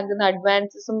 കൊമേഴ്ഷ്യൽ ബാങ്കിൽ നിന്ന്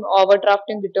അഡ്വാൻസസും ഓവർ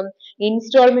ഡ്രാഫ്റ്റും കിട്ടും,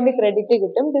 ഇൻസ്റ്റാൾമെന്റ് ക്രെഡിറ്റ്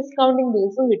കിട്ടും, ഡിസ്കൗണ്ടിങ്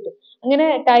ബിൽസും കിട്ടും. അങ്ങനെ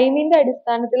ടൈമിന്റെ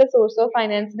അടിസ്ഥാനത്തിൽ source of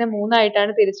ഫൈനാൻസിനെ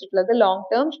മൂന്നായിട്ടാണ് തിരിച്ചിട്ടുള്ളത്: long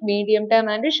term, medium term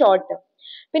and short term.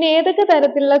 പിന്നെ ഏതൊക്കെ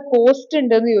തരത്തിലുള്ള കോസ്റ്റ്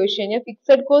ഉണ്ട് എന്ന് ചോദിച്ചു കഴിഞ്ഞാൽ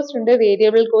ഫിക്സഡ് കോസ്റ്റ് ഉണ്ട്,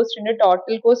 വേരിയബിൾ കോസ്റ്റ് ഉണ്ട്,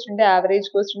 ടോട്ടൽ കോസ്റ്റ് ഉണ്ട്,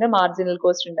 ആവറേജ് കോസ്റ്റ് ഉണ്ട്, മാർജിനൽ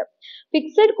കോസ്റ്റ് ഉണ്ട്.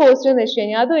 ഫിക്സഡ് കോസ്റ്റ് എന്ന് വെച്ച്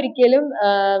കഴിഞ്ഞാൽ അതൊരിക്കലും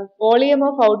വോളിയം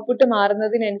ഓഫ് ഔട്ട്പുട്ട്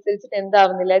മാറുന്നതിനനുസരിച്ചിട്ട്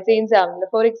എന്താവുന്നില്ല, ചേഞ്ച് ആവുന്നില്ല.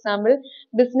 For example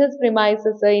business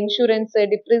premises, insurance,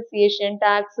 depreciation,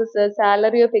 taxes,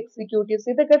 salary of executives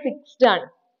ഇതൊക്കെ ഫിക്സ്ഡ് ആണ്.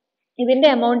 ഇതിന്റെ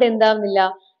എമൗണ്ട് എന്താവുന്നില്ല,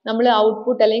 നമ്മൾ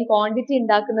ഔട്ട്പുട്ട് അല്ലെങ്കിൽ ക്വാണ്ടിറ്റി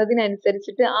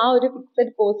ഉണ്ടാക്കുന്നതിനനുസരിച്ചിട്ട് ആ ഒരു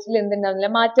ഫിക്സഡ് കോസ്റ്റിൽ എന്തുണ്ടാവുന്നില്ല,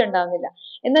 മാറ്റം ഉണ്ടാവുന്നില്ല.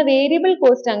 എന്നാൽ വേരിയബിൾ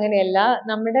കോസ്റ്റ് അങ്ങനെയല്ല.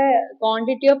 നമ്മുടെ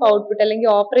ക്വാണ്ടിറ്റി ഓഫ് ഔട്ട്പുട്ട്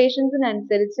അല്ലെങ്കിൽ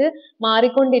ഓപ്പറേഷൻസിനനുസരിച്ച്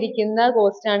മാറിക്കൊണ്ടിരിക്കുന്ന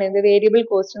കോസ്റ്റ് ആണ് എന്ത്, വേരിയബിൾ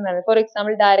കോസ്റ്റ് എന്ന് പറയുന്നത്. For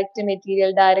example direct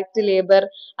material, direct labour,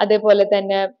 അതേപോലെ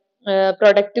തന്നെ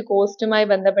പ്രൊഡക്റ്റ് കോസ്റ്റുമായി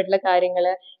ബന്ധപ്പെട്ടുള്ള കാര്യങ്ങൾ.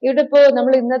 ഇവിടെ ഇപ്പോൾ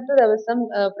നമ്മൾ ഇന്നത്തെ ദിവസം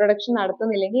പ്രൊഡക്ഷൻ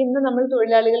നടത്തുന്നില്ലെങ്കിൽ ഇന്ന് നമ്മൾ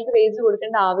തൊഴിലാളികൾക്ക് വേജ്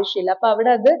കൊടുക്കേണ്ട ആവശ്യമില്ല. അപ്പൊ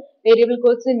അവിടെ അത് വേരിയബിൾ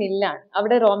കോസ്റ്റ് നില്ലാണ്.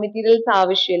 അവിടെ റോ മെറ്റീരിയൽസ്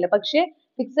ആവശ്യമില്ല. പക്ഷെ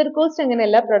ഫിക്സഡ് കോസ്റ്റ്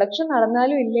അങ്ങനെയല്ല. പ്രൊഡക്ഷൻ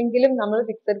നടന്നാലും ഇല്ലെങ്കിലും നമ്മൾ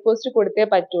ഫിക്സഡ് കോസ്റ്റ് കൊടുത്തേ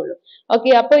പറ്റുള്ളൂ.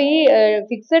 ഓക്കെ, അപ്പൊ ഈ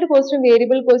ഫിക്സഡ് കോസ്റ്റും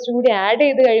വേരിയബിൾ കോസ്റ്റും കൂടി ആഡ്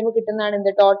ചെയ്ത് കഴിയുമ്പോൾ കിട്ടുന്നതാണ്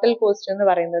എന്ത്, ടോട്ടൽ കോസ്റ്റ് എന്ന്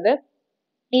പറയുന്നത്.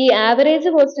 ഈ ആവറേജ്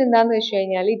കോസ്റ്റ് എന്താന്ന് വെച്ച്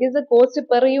കഴിഞ്ഞാൽ it is A cost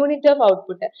per unit of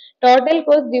output. Total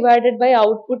cost divided by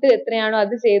output എത്രയാണോ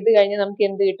അത് ചെയ്ത് കഴിഞ്ഞാൽ നമുക്ക്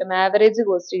എന്ത് കിട്ടും, ആവറേജ്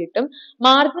കോസ്റ്റ് കിട്ടും.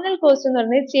 മാർജിനൽ കോസ്റ്റ് എന്ന്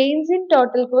പറഞ്ഞാൽ change in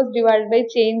total cost divided by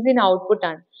change in output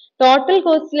ആണ്. ടോട്ടൽ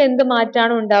കോസ്റ്റിൽ എന്ത്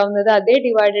മാറ്റാണ് ഉണ്ടാവുന്നത് അതേ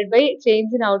divided by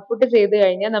change in output ചെയ്ത്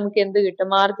കഴിഞ്ഞാൽ നമുക്ക് എന്ത് കിട്ടും,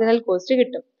 മാർജിനൽ കോസ്റ്റ്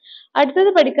കിട്ടും.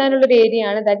 അടുത്തത് പഠിക്കാനുള്ള ഒരു ഏരിയ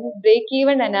ആണ് that is break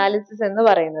even analysis എന്ന്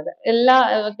പറയുന്നത്.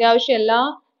 അത്യാവശ്യം എല്ലാ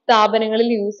സ്ഥാപനങ്ങളിൽ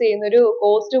യൂസ് ചെയ്യുന്ന ഒരു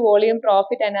cost volume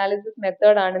profit analysis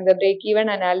method ആണ് എന്ത്, ബ്രേക്ക് ഈവൻ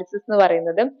അനാലിസിസ് എന്ന്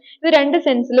പറയുന്നത്. ഇത് രണ്ട്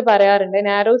സെൻസിൽ പറയാറുണ്ട്,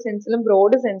 നാരോ സെൻസിലും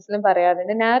ബ്രോഡ് സെൻസിലും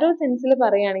പറയാറുണ്ട്. നാരോ സെൻസിൽ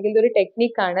പറയുകയാണെങ്കിൽ ഇതൊരു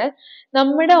ടെക്നിക്കാണ്.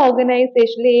 നമ്മുടെ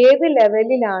ഓർഗനൈസേഷനിൽ ഏത്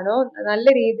ലെവലിലാണോ നല്ല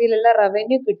രീതിയിലുള്ള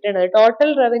റവന്യൂ കിട്ടുന്നത്,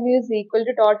 total revenue is equal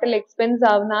to total expense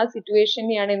ആവുന്ന ആ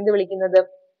സിറ്റുവേഷനെയാണ് എന്ത് വിളിക്കുന്നത്,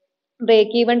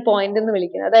 ബ്രേക്ക് ഈവൻ പോയിന്റ് എന്ന്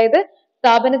വിളിക്കുന്നത്. അതായത്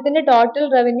സ്ഥാപനത്തിന്റെ ടോട്ടൽ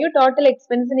റവന്യൂ ടോട്ടൽ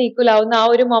എക്സ്പെൻസിന് ഈക്വൽ ആവുന്ന ആ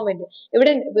ഒരു മൊമെന്റ്.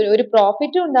 ഇവിടെ ഒരു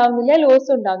പ്രോഫിറ്റും ഉണ്ടാവുന്നില്ല,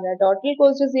 ലോസും ഉണ്ടാവുന്നില്ല. Total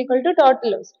cost is equal to total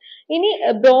loss. ഇനി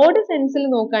ബ്രോഡ് സെൻസിൽ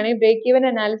നോക്കുകയാണെങ്കിൽ ബ്രേക്ക് ഈവൻ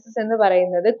അനാലിസിസ് എന്ന്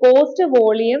പറയുന്നത് കോസ്റ്റ്,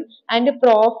 വോളിയം ആൻഡ്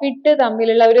പ്രോഫിറ്റ്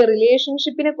തമ്മിലുള്ള ഒരു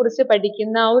റിലേഷൻഷിപ്പിനെ കുറിച്ച്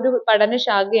പഠിക്കുന്ന ആ ഒരു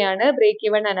പഠനശാഖയാണ് break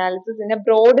even അനാലിസിസിന്റെ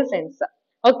broad sense.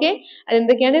 Okay,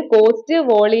 അതെന്തൊക്കെയാണ്, cost,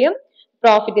 volume,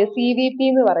 profit, CVP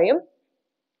എന്ന് പറയും,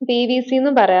 PVC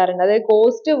എന്നും പറയാറുണ്ട്. അതായത്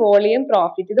കോസ്റ്റ്, വോളിയം,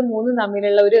 പ്രോഫിറ്റ് ഇത് മൂന്നും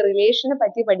തമ്മിലുള്ള ഒരു റിലേഷനെ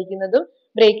പറ്റി പഠിക്കുന്നതും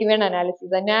ബ്രേക്ക് ഈവൻ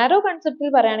അനാലിസിസ്. നാരോ കൺസെപ്റ്റിൽ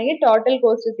പറയുകയാണെങ്കിൽ total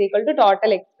cost is equal to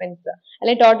total expense,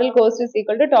 അല്ലെങ്കിൽ total cost is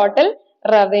equal to total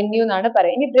revenue എന്നാണ്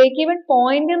പറയുന്നത്. ഇനി ബ്രേക്ക് ഈവൻ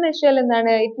പോയിന്റ് എന്ന് വെച്ചാൽ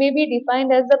എന്താണ്, it may be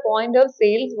defined as the point of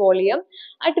sales volume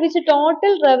at which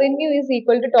total revenue is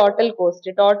equal to total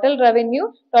cost. Total revenue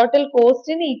total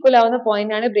കോസ്റ്റിന് equal ആവുന്ന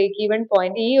point ആണ് break even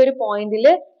point. ഈ ഒരു പോയിന്റിൽ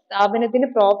സ്ഥാപനത്തിന്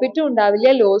പ്രോഫിറ്റും ഉണ്ടാവില്ല,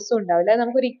 ലോസും ഉണ്ടാവില്ല.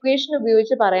 നമുക്കൊരു ഇക്വേഷൻ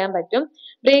ഉപയോഗിച്ച് പറയാൻ പറ്റും.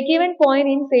 Break even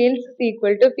point in sales is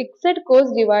equal to fixed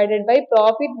cost divided by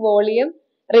profit volume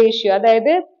ratio.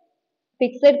 അതായത്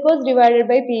fixed cost divided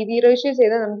by PV ratio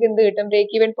ചെയ്താൽ നമുക്ക് എന്ത് കിട്ടും,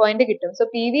 ബ്രേക്ക് ഈവൻ പോയിന്റ് കിട്ടും. സോ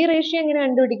PV റേഷ്യോ എങ്ങനെ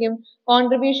കണ്ടുപിടിക്കും,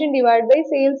 contribution divide by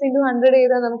sales into 100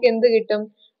 ചെയ്താൽ നമുക്ക് എന്ത് കിട്ടും,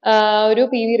 ഒരു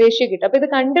PV റേഷ്യോ കിട്ടും. അപ്പൊ ഇത്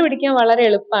കണ്ടുപിടിക്കാൻ വളരെ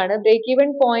എളുപ്പമാണ്. ബ്രേക്ക് ഈവൻ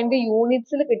പോയിന്റ്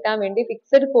യൂണിറ്റ്സിൽ കിട്ടാൻ വേണ്ടി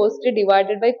fixed cost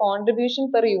divided by contribution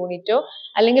per യൂണിറ്റോ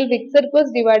അല്ലെങ്കിൽ ഫിക്സഡ്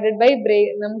കോസ്റ്റ് ഡിവൈഡഡ് ബൈ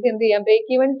നമുക്ക് എന്ത് ചെയ്യാം,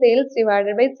 break even sales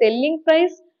divided by selling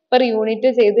price per unit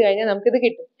ചെയ്ത് കഴിഞ്ഞാൽ നമുക്ക് ഇത്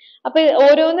കിട്ടും. അപ്പൊ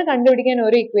ഓരോന്ന് കണ്ടുപിടിക്കാൻ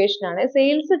ഓരോ ഇക്വേഷൻ ആണ്.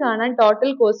 സെയിൽസ് കാണാൻ ടോട്ടൽ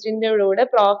കോസ്റ്റിന്റെ കൂടെ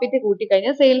പ്രോഫിറ്റ്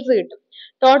കൂട്ടിക്കഴിഞ്ഞാൽ സെയിൽസ് കിട്ടും.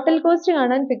 ടോട്ടൽ കോസ്റ്റ്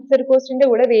കാണാൻ ഫിക്സഡ് കോസ്റ്റിന്റെ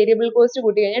കൂടെ വേരിയബിൾ കോസ്റ്റ്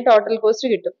കൂട്ടി കഴിഞ്ഞാൽ ടോട്ടൽ കോസ്റ്റ്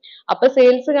കിട്ടും. അപ്പൊ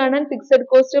സെയിൽസ് കാണാൻ fixed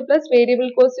cost plus variable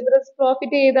cost plus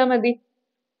profit ചെയ്താൽ മതി.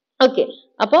 ഓക്കെ.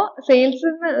 അപ്പോ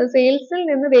സെയിൽസിൽ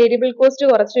നിന്ന് വേരിയബിൾ കോസ്റ്റ്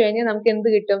കുറച്ചു കഴിഞ്ഞാൽ നമുക്ക് എന്ത്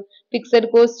കിട്ടും? ഫിക്സഡ്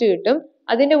കോസ്റ്റ് കിട്ടും.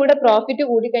 അതിന്റെ കൂടെ പ്രോഫിറ്റ്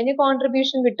കൂടി കഴിഞ്ഞാൽ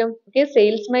കോൺട്രിബ്യൂഷൻ കിട്ടും. Okay,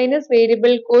 sales minus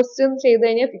variable cost ചെയ്ത്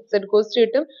കഴിഞ്ഞാൽ ഫിക്സഡ് കോസ്റ്റ്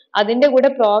കിട്ടും. അതിന്റെ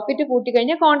കൂടെ പ്രോഫിറ്റ് കൂട്ടി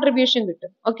കഴിഞ്ഞാൽ കോൺട്രിബ്യൂഷൻ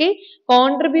കിട്ടും. ഓക്കെ,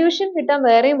 കോൺട്രിബ്യൂഷൻ കിട്ടാൻ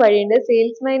വേറെയും വഴിയുണ്ട്.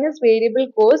 Sales minus variable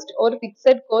cost or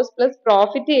fixed cost plus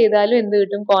profit ചെയ്താലും എന്ത്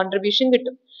കിട്ടും? കോൺട്രിബ്യൂഷൻ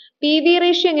കിട്ടും. പി വി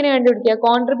റേഷ്യോ എങ്ങനെ കണ്ടുപിടിക്കുക?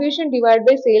 Contribution divide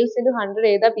by sales into 100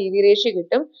 ചെയ്താൽ പി വി റേഷ്യോ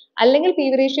കിട്ടും. അല്ലെങ്കിൽ പി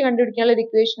വി റേഷ്യോ കണ്ടുപിടിക്കാനുള്ള ഒരു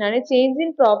ഇക്വേഷൻ ആണ് change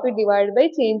in profit divide by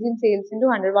change in sales into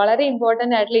 100. വളരെ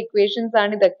ഇമ്പോർട്ടന്റ് ആയിട്ടുള്ള ഇക്വേഷൻസ്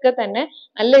ആണ് ഇതൊക്കെ തന്നെ,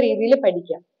 നല്ല രീതിയിൽ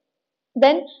പഠിക്കാം.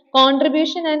 Then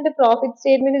contribution and profit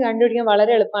statement കണ്ടുപിടിക്കാൻ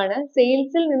വളരെ എളുപ്പമാണ്.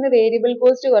 സെയിൽസിൽ നിന്ന് വേരിയബിൾ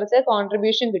കോസ്റ്റ് കുറച്ചാൽ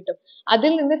കോൺട്രിബ്യൂഷൻ കിട്ടും.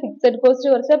 അതിൽ നിന്ന് ഫിക്സഡ് കോസ്റ്റ്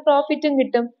കുറച്ചാൽ പ്രോഫിറ്റും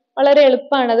കിട്ടും. വളരെ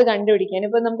എളുപ്പമാണ് അത് കണ്ടുപിടിക്കാൻ.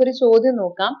 ഇപ്പൊ നമുക്കൊരു ചോദ്യം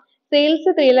നോക്കാം.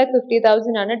 സെയിൽസ്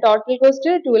 3,50,000 ആണ്, ടോട്ടൽ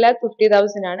കോസ്റ്റ്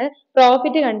 2,50,000 ആണ്,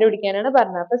 പ്രോഫിറ്റ് കണ്ടുപിടിക്കാനാണ്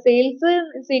പറഞ്ഞത്. അപ്പൊ sales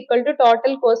is equal to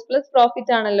total cost plus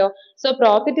profit ആണല്ലോ. So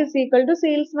profit is equal to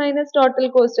sales minus total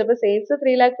cost. അപ്പൊ സെയിൽസ്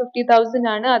 3,50,000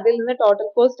 ആണ്, അതിൽ നിന്ന് ടോട്ടൽ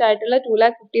കോസ്റ്റ് ആയിട്ടുള്ള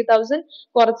 2,50,000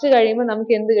 കുറച്ച് കഴിയുമ്പോൾ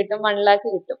നമുക്ക് എന്ത് കിട്ടും? 1 lakh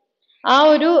കിട്ടും. ആ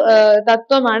ഒരു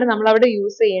തത്വമാണ് നമ്മൾ അവിടെ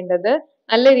യൂസ് ചെയ്യേണ്ടത്.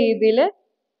 നല്ല രീതിയിൽ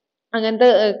അങ്ങനത്തെ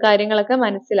കാര്യങ്ങളൊക്കെ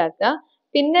മനസ്സിലാക്കുക.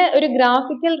 പിന്നെ ഒരു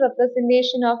graphical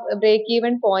representation of break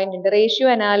even point ഉണ്ട്. റേഷ്യോ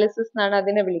അനാലിസിസ് എന്നാണ്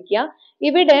അതിനെ വിളിക്കുക.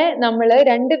 ഇവിടെ നമ്മൾ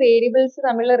രണ്ട് വേരിയബിൾസ്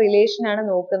തമ്മിലുള്ള റിലേഷൻ ആണ്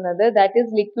നോക്കുന്നത്. That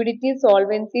is liquidity,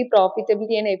 solvency,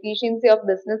 profitability and efficiency of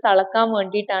business അളക്കാൻ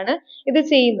വേണ്ടിയിട്ടാണ് ഇത്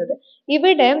ചെയ്യുന്നത്.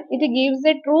 ഇവിടെ it gives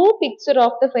A true picture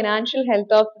of the financial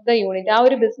health of the unit. ആ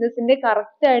ഒരു ബിസിനസിന്റെ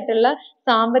കറക്റ്റ് ആയിട്ടുള്ള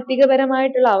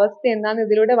സാമ്പത്തികപരമായിട്ടുള്ള അവസ്ഥ എന്താണെന്ന്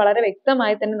ഇതിലൂടെ വളരെ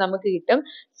വ്യക്തമായി തന്നെ നമുക്ക് കിട്ടും.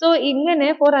 സോ ഇങ്ങനെ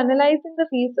four analysing the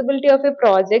feasibility of A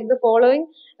project the following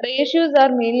ratios R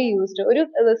mainly used. ഒരു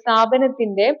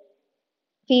സ്ഥാപനത്തിന്റെ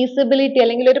ഫീസിബിലിറ്റി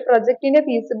അല്ലെങ്കിൽ ഒരു പ്രൊജക്ടിന്റെ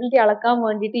ഫീസിബിലിറ്റി അളക്കാൻ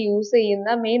വേണ്ടിയിട്ട് യൂസ് ചെയ്യുന്ന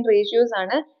മെയിൻ റേഷ്യോസ്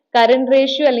ആണ് കറന്റ്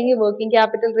റേഷ്യോ അല്ലെങ്കിൽ വർക്കിംഗ്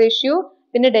ക്യാപിറ്റൽ റേഷ്യോ,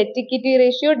 പിന്നെ debt equity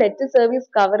ratio, debt service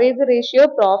coverage ratio,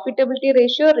 profitability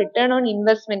ratio, return on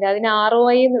investment, അതിനെ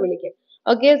ROI എന്ന് വിളിക്കും.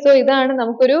 ഓക്കെ, സോ ഇതാണ്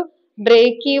നമുക്കൊരു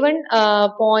ബ്രേക്ക് ഈവൻ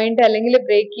പോയിന്റ് അല്ലെങ്കിൽ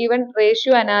ബ്രേക്ക് ഈവൻ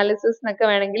റേഷ്യോ അനാലിസിസ് എന്നൊക്കെ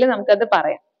വേണമെങ്കിൽ നമുക്കത്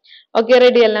പറയാം. ഓക്കെ,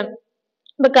 റെഡി അല്ലേ?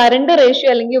 ഇപ്പൊ കറണ്ട് റേഷ്യോ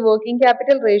അല്ലെങ്കിൽ വർക്കിംഗ്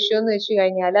ക്യാപിറ്റൽ റേഷ്യോ എന്ന് വെച്ച്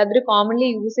കഴിഞ്ഞാൽ അതൊരു കോമൺലി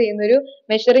യൂസ് ചെയ്യുന്ന ഒരു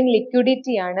മെഷറിംഗ്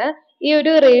ലിക്വിഡിറ്റി ആണ്. ഈ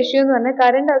ഒരു റേഷ്യോ എന്ന് പറഞ്ഞാൽ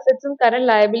കറണ്ട് അസറ്റ്സും കറണ്ട്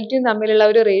ലയബിലിറ്റിയും തമ്മിലുള്ള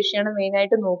ഒരു റേഷ്യോ ആണ് മെയിൻ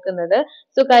ആയിട്ട് നോക്കുന്നത്.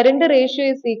 So current ratio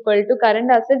is equal to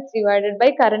current assets divided by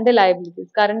current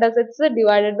liabilities. Current assets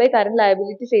divided by current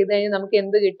liability ചെയ്ത് കഴിഞ്ഞാൽ നമുക്ക്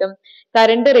എന്ത് കിട്ടും?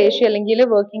 കറണ്ട് റേഷ്യോ അല്ലെങ്കിൽ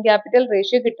വർക്കിംഗ് ക്യാപിറ്റൽ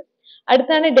റേഷ്യോ കിട്ടും.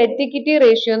 അടുത്താണ് ഡെറ്റ് ഇക്വിറ്റി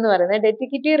റേഷ്യോ എന്ന് പറയുന്നത്. Debt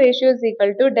equity ratio is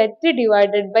equal to debt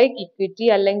divided by equity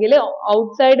അല്ലെങ്കിൽ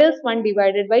outsiders fund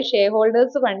divided by share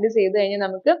holders fund ചെയ്ത് കഴിഞ്ഞാൽ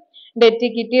നമുക്ക് ഡെറ്റ്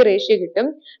ഇക്വിറ്റി റേഷ്യോ കിട്ടും.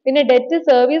 പിന്നെ ഡെറ്റ്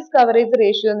സർവീസ് കവറേജ്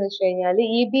റേഷ്യോ എന്ന് വെച്ച് കഴിഞ്ഞാൽ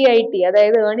EBIT,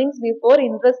 അതായത് earnings before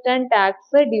interest and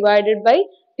tax divided by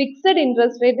fixed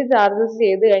interest rate charges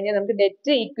ചെയ്ത് കഴിഞ്ഞാൽ നമുക്ക്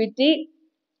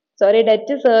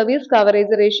ഡെറ്റ് സർവീസ്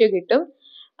കവറേജ് റേഷ്യോ കിട്ടും.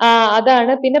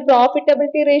 അതാണ്. പിന്നെ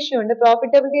പ്രോഫിറ്റബിലിറ്റി റേഷ്യോ ഉണ്ട്.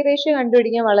 പ്രോഫിറ്റബിലിറ്റി റേഷ്യോ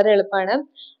കണ്ടുപിടിക്കാൻ വളരെ എളുപ്പമാണ്.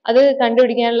 അത്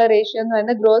കണ്ടുപിടിക്കാനുള്ള റേഷ്യോ എന്ന്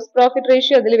പറയുന്നത് ഗ്രോസ് പ്രോഫിറ്റ്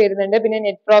റേഷ്യോ അതിൽ വരുന്നുണ്ട്, പിന്നെ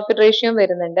നെറ്റ് പ്രോഫിറ്റ് റേഷ്യോ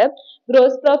വരുന്നുണ്ട്.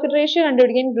 ഗ്രോസ് പ്രോഫിറ്റ് റേഷ്യോ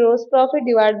കണ്ടുപിടിക്കാൻ gross profit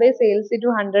divide by sales into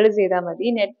 100 ചെയ്താൽ മതി.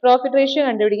 നെറ്റ് പ്രോഫിറ്റ് റേഷ്യോ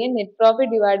കണ്ടുപിടിക്കാൻ net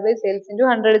profit divide by sales into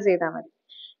 100 ചെയ്താൽ മതി.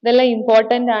 ഇതെല്ലാം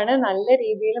ഇമ്പോർട്ടന്റ് ആണ്, നല്ല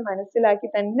രീതിയിൽ മനസ്സിലാക്കി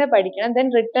തന്നെ പഠിക്കണം. Then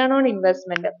return on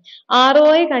investment,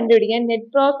 ROI കണ്ടുപിടിക്കാൻ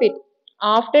net profit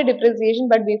after depreciation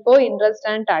but before interest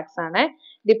and tax ആണ്.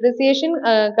 ഡിപ്രിസിയേഷൻ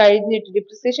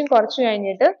ഡിപ്രിസിയേഷൻ കുറച്ച്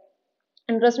കഴിഞ്ഞിട്ട്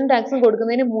ഇൻട്രസ്റ്റും ടാക്സും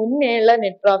കൊടുക്കുന്നതിന് മുന്നേ ഉള്ള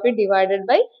net profit divided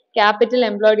by capital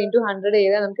employed into 100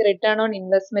 ചെയ്താൽ നമുക്ക് റിട്ടേൺ ഓൺ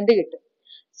ഇൻവെസ്റ്റ്മെന്റ് കിട്ടും.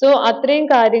 സോ അത്രയും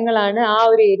കാര്യങ്ങളാണ് ആ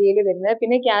ഒരു ഏരിയയിൽ വരുന്നത്.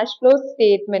 പിന്നെ cash flow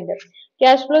statement.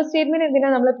 Cash flow statement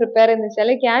എന്തിനാണ് നമ്മൾ പ്രിപ്പയർ ചെയ്യുന്നത് വെച്ചാൽ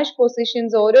ക്യാഷ്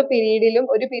പൊസിഷൻസ് ഓരോ പീരീഡിലും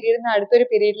ഒരു പീരീഡിൽ നിന്ന് അടുത്തൊരു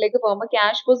പീരീഡിലേക്ക് പോകുമ്പോൾ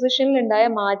ക്യാഷ് പൊസിഷനിൽ ഉണ്ടായ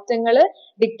മാറ്റങ്ങൾ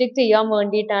ഡിറ്റക്ട് ചെയ്യാൻ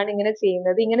വേണ്ടിയിട്ടാണ് ഇങ്ങനെ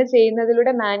ചെയ്യുന്നത്. ഇങ്ങനെ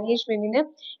ചെയ്യുന്നതിലൂടെ മാനേജ്മെന്റിന്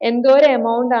എന്തോരം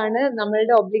എമൗണ്ട് ആണ്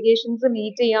നമ്മളുടെ ഒബ്ലിഗേഷൻസ്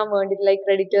മീറ്റ് ചെയ്യാൻ വേണ്ടിയിട്ട്, ലൈക്ക്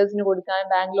ക്രെഡിറ്റേഴ്സിന് കൊടുക്കാൻ,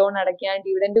 ബാങ്ക് ലോൺ അടയ്ക്കാൻ,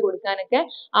 ഡിവിഡൻഡ് കൊടുക്കാനൊക്കെ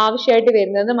ആവശ്യമായിട്ട്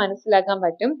വരുന്നതെന്ന് മനസ്സിലാക്കാൻ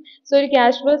പറ്റും. സോ ഒരു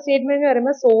ക്യാഷ് ഫ്ലോ സ്റ്റേറ്റ്മെന്റ് എന്ന്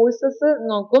പറയുമ്പോൾ സോഴ്സസ്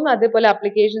നോക്കും, അതേപോലെ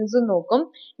അപ്ലിക്കേഷൻസും നോക്കും.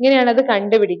 ഇങ്ങനെയാണ് അത്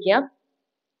കണ്ടുപിടിക്കുക.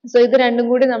 സോ ഇത് രണ്ടും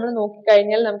കൂടി നമ്മൾ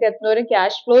നോക്കിക്കഴിഞ്ഞാൽ നമുക്ക് എത്രത്തോളം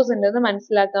ക്യാഷ് ഫ്ലോസ് ഉണ്ടെന്ന്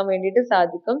മനസ്സിലാക്കാൻ വേണ്ടിയിട്ട്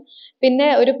സാധിക്കും. പിന്നെ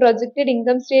ഒരു പ്രൊജക്റ്റഡ്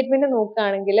ഇൻകം സ്റ്റേറ്റ്മെന്റ്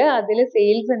നോക്കുകയാണെങ്കിൽ അതിൽ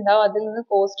സെയിൽസ് ഉണ്ടാവും, അതിൽ നിന്ന്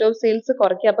കോസ്റ്റ് ഓഫ് സെയിൽസ്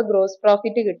കുറയ്ക്കുക, അപ്പൊ ഗ്രോസ്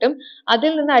പ്രോഫിറ്റ് കിട്ടും.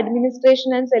 അതിൽ നിന്ന്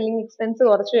അഡ്മിനിസ്ട്രേഷൻ ആൻഡ് സെല്ലിംഗ് എക്സ്പെൻസ്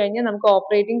കുറച്ചു കഴിഞ്ഞാൽ നമുക്ക്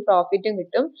ഓപ്പറേറ്റിംഗ് പ്രോഫിറ്റും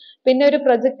കിട്ടും. പിന്നെ ഒരു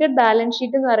പ്രൊജക്റ്റഡ് ബാലൻസ്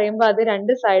ഷീറ്റ് എന്ന് പറയുമ്പോൾ അത്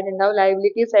രണ്ട് സൈഡ് ഉണ്ടാവും,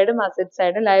 ലയബിലിറ്റി സൈഡും അസറ്റ്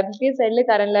സൈഡും. ലയബിലിറ്റി സൈഡിൽ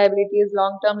current liabilities,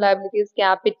 long term liabilities,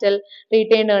 capital,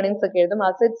 retained earnings ഒക്കെ എഴുതും.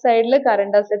 അസറ്റ് സൈഡിൽ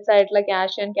കറന്റ് അസറ്റ്സ് ആയിട്ടുള്ള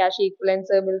cash and cash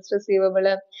equivalence, bills receivable,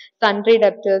 sundry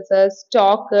debtors,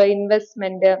 stock,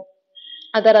 investment,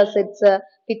 other assets,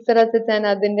 fixed assets and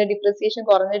അതിന്റെ ഡിപ്രിസിയേഷൻ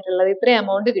കുറഞ്ഞിട്ടുള്ളത് ഇത്രയും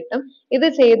എമൗണ്ട് കിട്ടും. ഇത്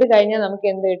ചെയ്ത് കഴിഞ്ഞാൽ നമുക്ക്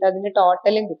എന്ത് കിട്ടും, അതിന്റെ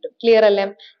ടോട്ടലും കിട്ടും. ക്ലിയർ അല്ലേ?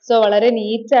 സോ വളരെ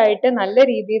നീറ്റ് ആയിട്ട് നല്ല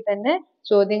രീതിയിൽ തന്നെ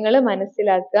ചോദ്യങ്ങൾ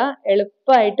മനസ്സിലാക്കുക,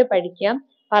 എളുപ്പമായിട്ട് പഠിക്കാം,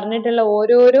 പറഞ്ഞിട്ടുള്ള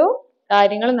ഓരോരോ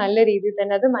കാര്യങ്ങൾ നല്ല രീതിയിൽ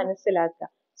തന്നെ അത് മനസ്സിലാക്കുക.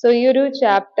 സോ ഈ ഒരു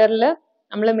ചാപ്റ്ററിൽ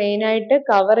നമ്മൾ മെയിൻ ആയിട്ട്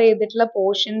കവർ ചെയ്തിട്ടുള്ള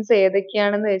പോർഷൻസ്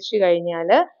ഏതൊക്കെയാണെന്ന് വെച്ച് കഴിഞ്ഞാൽ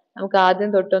നമുക്ക്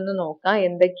ആദ്യം തൊട്ടൊന്ന് നോക്കാം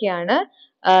എന്തൊക്കെയാണ്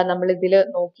നമ്മൾ ഇതിൽ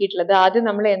നോക്കിയിട്ടുള്ളത്. ആദ്യം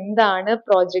നമ്മൾ എന്താണ്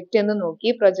പ്രൊജക്റ്റ് എന്ന് നോക്കി,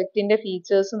 പ്രൊജക്റ്റിന്റെ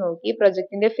ഫീച്ചേഴ്സ് നോക്കി,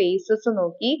 പ്രൊജക്റ്റിന്റെ ഫേസസ്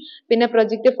നോക്കി, പിന്നെ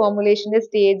പ്രൊജക്ട് ഫോർമുലേഷന്റെ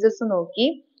സ്റ്റേജസ് നോക്കി,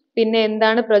 പിന്നെ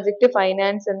എന്താണ് പ്രൊജക്ട്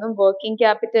ഫൈനാൻസ് എന്നും വർക്കിംഗ്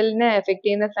ക്യാപിറ്റലിനെ എഫക്ട്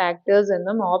ചെയ്യുന്ന ഫാക്ടേഴ്സ്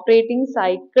എന്നും ഓപ്പറേറ്റിംഗ്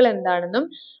സൈക്കിൾ എന്താണെന്നും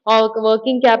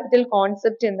വർക്കിംഗ് ക്യാപിറ്റൽ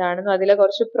കോൺസെപ്റ്റ് എന്താണെന്നും അതിലെ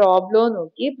കുറച്ച് പ്രോബ്ലം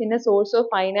നോക്കി, പിന്നെ സോഴ്സ്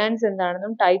ഓഫ് ഫൈനാൻസ്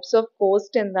എന്താണെന്നും ടൈപ്സ് ഓഫ്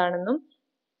കോസ്റ്റ് എന്താണെന്നും,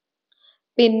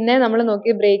 പിന്നെ നമ്മൾ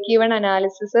നോക്കി break even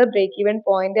analysis, break even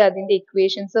point, അതിന്റെ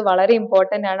ഇക്വേഷൻസ് വളരെ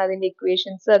ഇമ്പോർട്ടന്റ് ആണ്. അതിന്റെ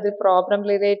ഇക്വേഷൻസ് അത് പ്രോബ്ലം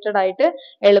റിലേറ്റഡ് ആയിട്ട്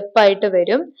എളുപ്പമായിട്ട്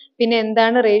വരും. പിന്നെ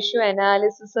എന്താണ് റേഷ്യോ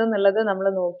അനാലിസിസ് എന്നുള്ളത് നമ്മൾ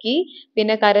നോക്കി,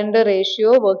 പിന്നെ current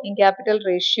ratio, working capital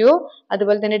ratio,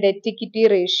 അതുപോലെ തന്നെ debt equity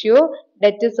ratio,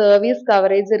 debt service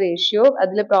coverage ratio,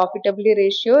 അതിൽ പ്രോഫിറ്റബിലിറ്റി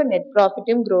റേഷ്യോ, നെറ്റ്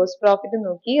പ്രോഫിറ്റും ഗ്രോസ് പ്രോഫിറ്റും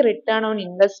നോക്കി, റിട്ടേൺ ഓൺ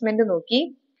ഇൻവെസ്റ്റ്മെന്റ് നോക്കി,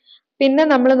 പിന്നെ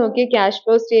നമ്മൾ നോക്കിയ ക്യാഷ്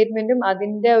ഫ്ലോ സ്റ്റേറ്റ്മെന്റും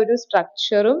അതിന്റെ ഒരു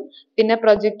സ്ട്രക്ചറും, പിന്നെ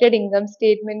പ്രൊജക്റ്റഡ് ഇൻകം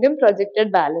സ്റ്റേറ്റ്മെന്റും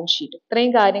പ്രൊജക്റ്റഡ് ബാലൻസ് ഷീറ്റും.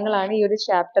 ഇത്രയും കാര്യങ്ങളാണ് ഈ ഒരു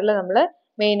ചാപ്റ്ററിൽ നമ്മൾ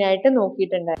മെയിൻ ആയിട്ട്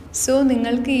നോക്കിയിട്ടുണ്ടായത്. സോ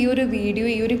നിങ്ങൾക്ക് ഈ ഒരു വീഡിയോ,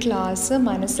 ഈ ഒരു ക്ലാസ്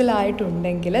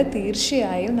മനസ്സിലായിട്ടുണ്ടെങ്കിൽ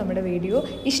തീർച്ചയായും നമ്മുടെ വീഡിയോ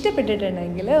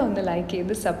ഇഷ്ടപ്പെട്ടിട്ടുണ്ടെങ്കിൽ ഒന്ന് ലൈക്ക്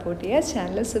ചെയ്ത് സപ്പോർട്ട് ചെയ്യുക,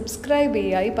 ചാനൽ സബ്സ്ക്രൈബ്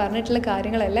ചെയ്യുക, ഈ പറഞ്ഞിട്ടുള്ള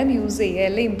കാര്യങ്ങളെല്ലാം യൂസ് ചെയ്യുക,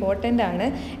 എല്ലാം ഇമ്പോർട്ടൻ്റ് ആണ്.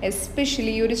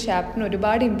 എസ്പെഷ്യലി ഈ ഒരു ചാപ്റ്ററിന്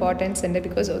ഒരുപാട് ഇമ്പോർട്ടൻസ് ഉണ്ട്,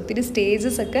 ബിക്കോസ് ഒത്തിരി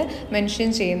സ്റ്റേജസ് ഒക്കെ മെൻഷൻ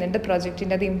ചെയ്യുന്നുണ്ട്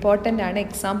പ്രൊജക്റ്റിൻ്റെ. അത് ഇമ്പോർട്ടൻ്റ് ആണ്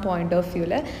എക്സാം പോയിന്റ് ഓഫ്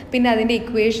വ്യൂവിൽ. പിന്നെ അതിൻ്റെ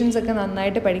ഇക്വേഷൻസ് ഒക്കെ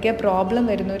നന്നായിട്ട് പഠിക്കുക, പ്രോബ്ലം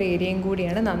വരുന്ന ഒരു ഏരിയയും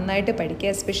കൂടിയാണ്, നന്നായിട്ട് പഠിക്കുക.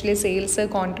 എസ്പെഷ്യലി സെയിൽസ്,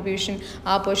 കോൺട്രിബ്യൂഷൻ,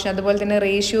 ആ പോർഷൻ, അതുപോലെ തന്നെ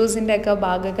റേഷ്യോസിൻ്റെ ഒക്കെ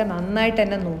ഭാഗമൊക്കെ നന്നായിട്ട്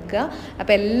തന്നെ നോക്കുക.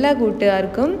 അപ്പോൾ എല്ലാ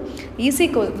കൂട്ടുകാർക്കും ഈസി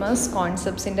കൊമേഴ്സ്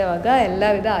കോൺസെപ്റ്റ്സിൻ്റെ വക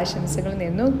എല്ലാവിധ ആശംസകളും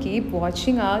നേരുന്നു. Keep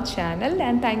watching our channel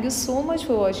and thank you so much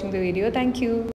for watching the video. Thank you.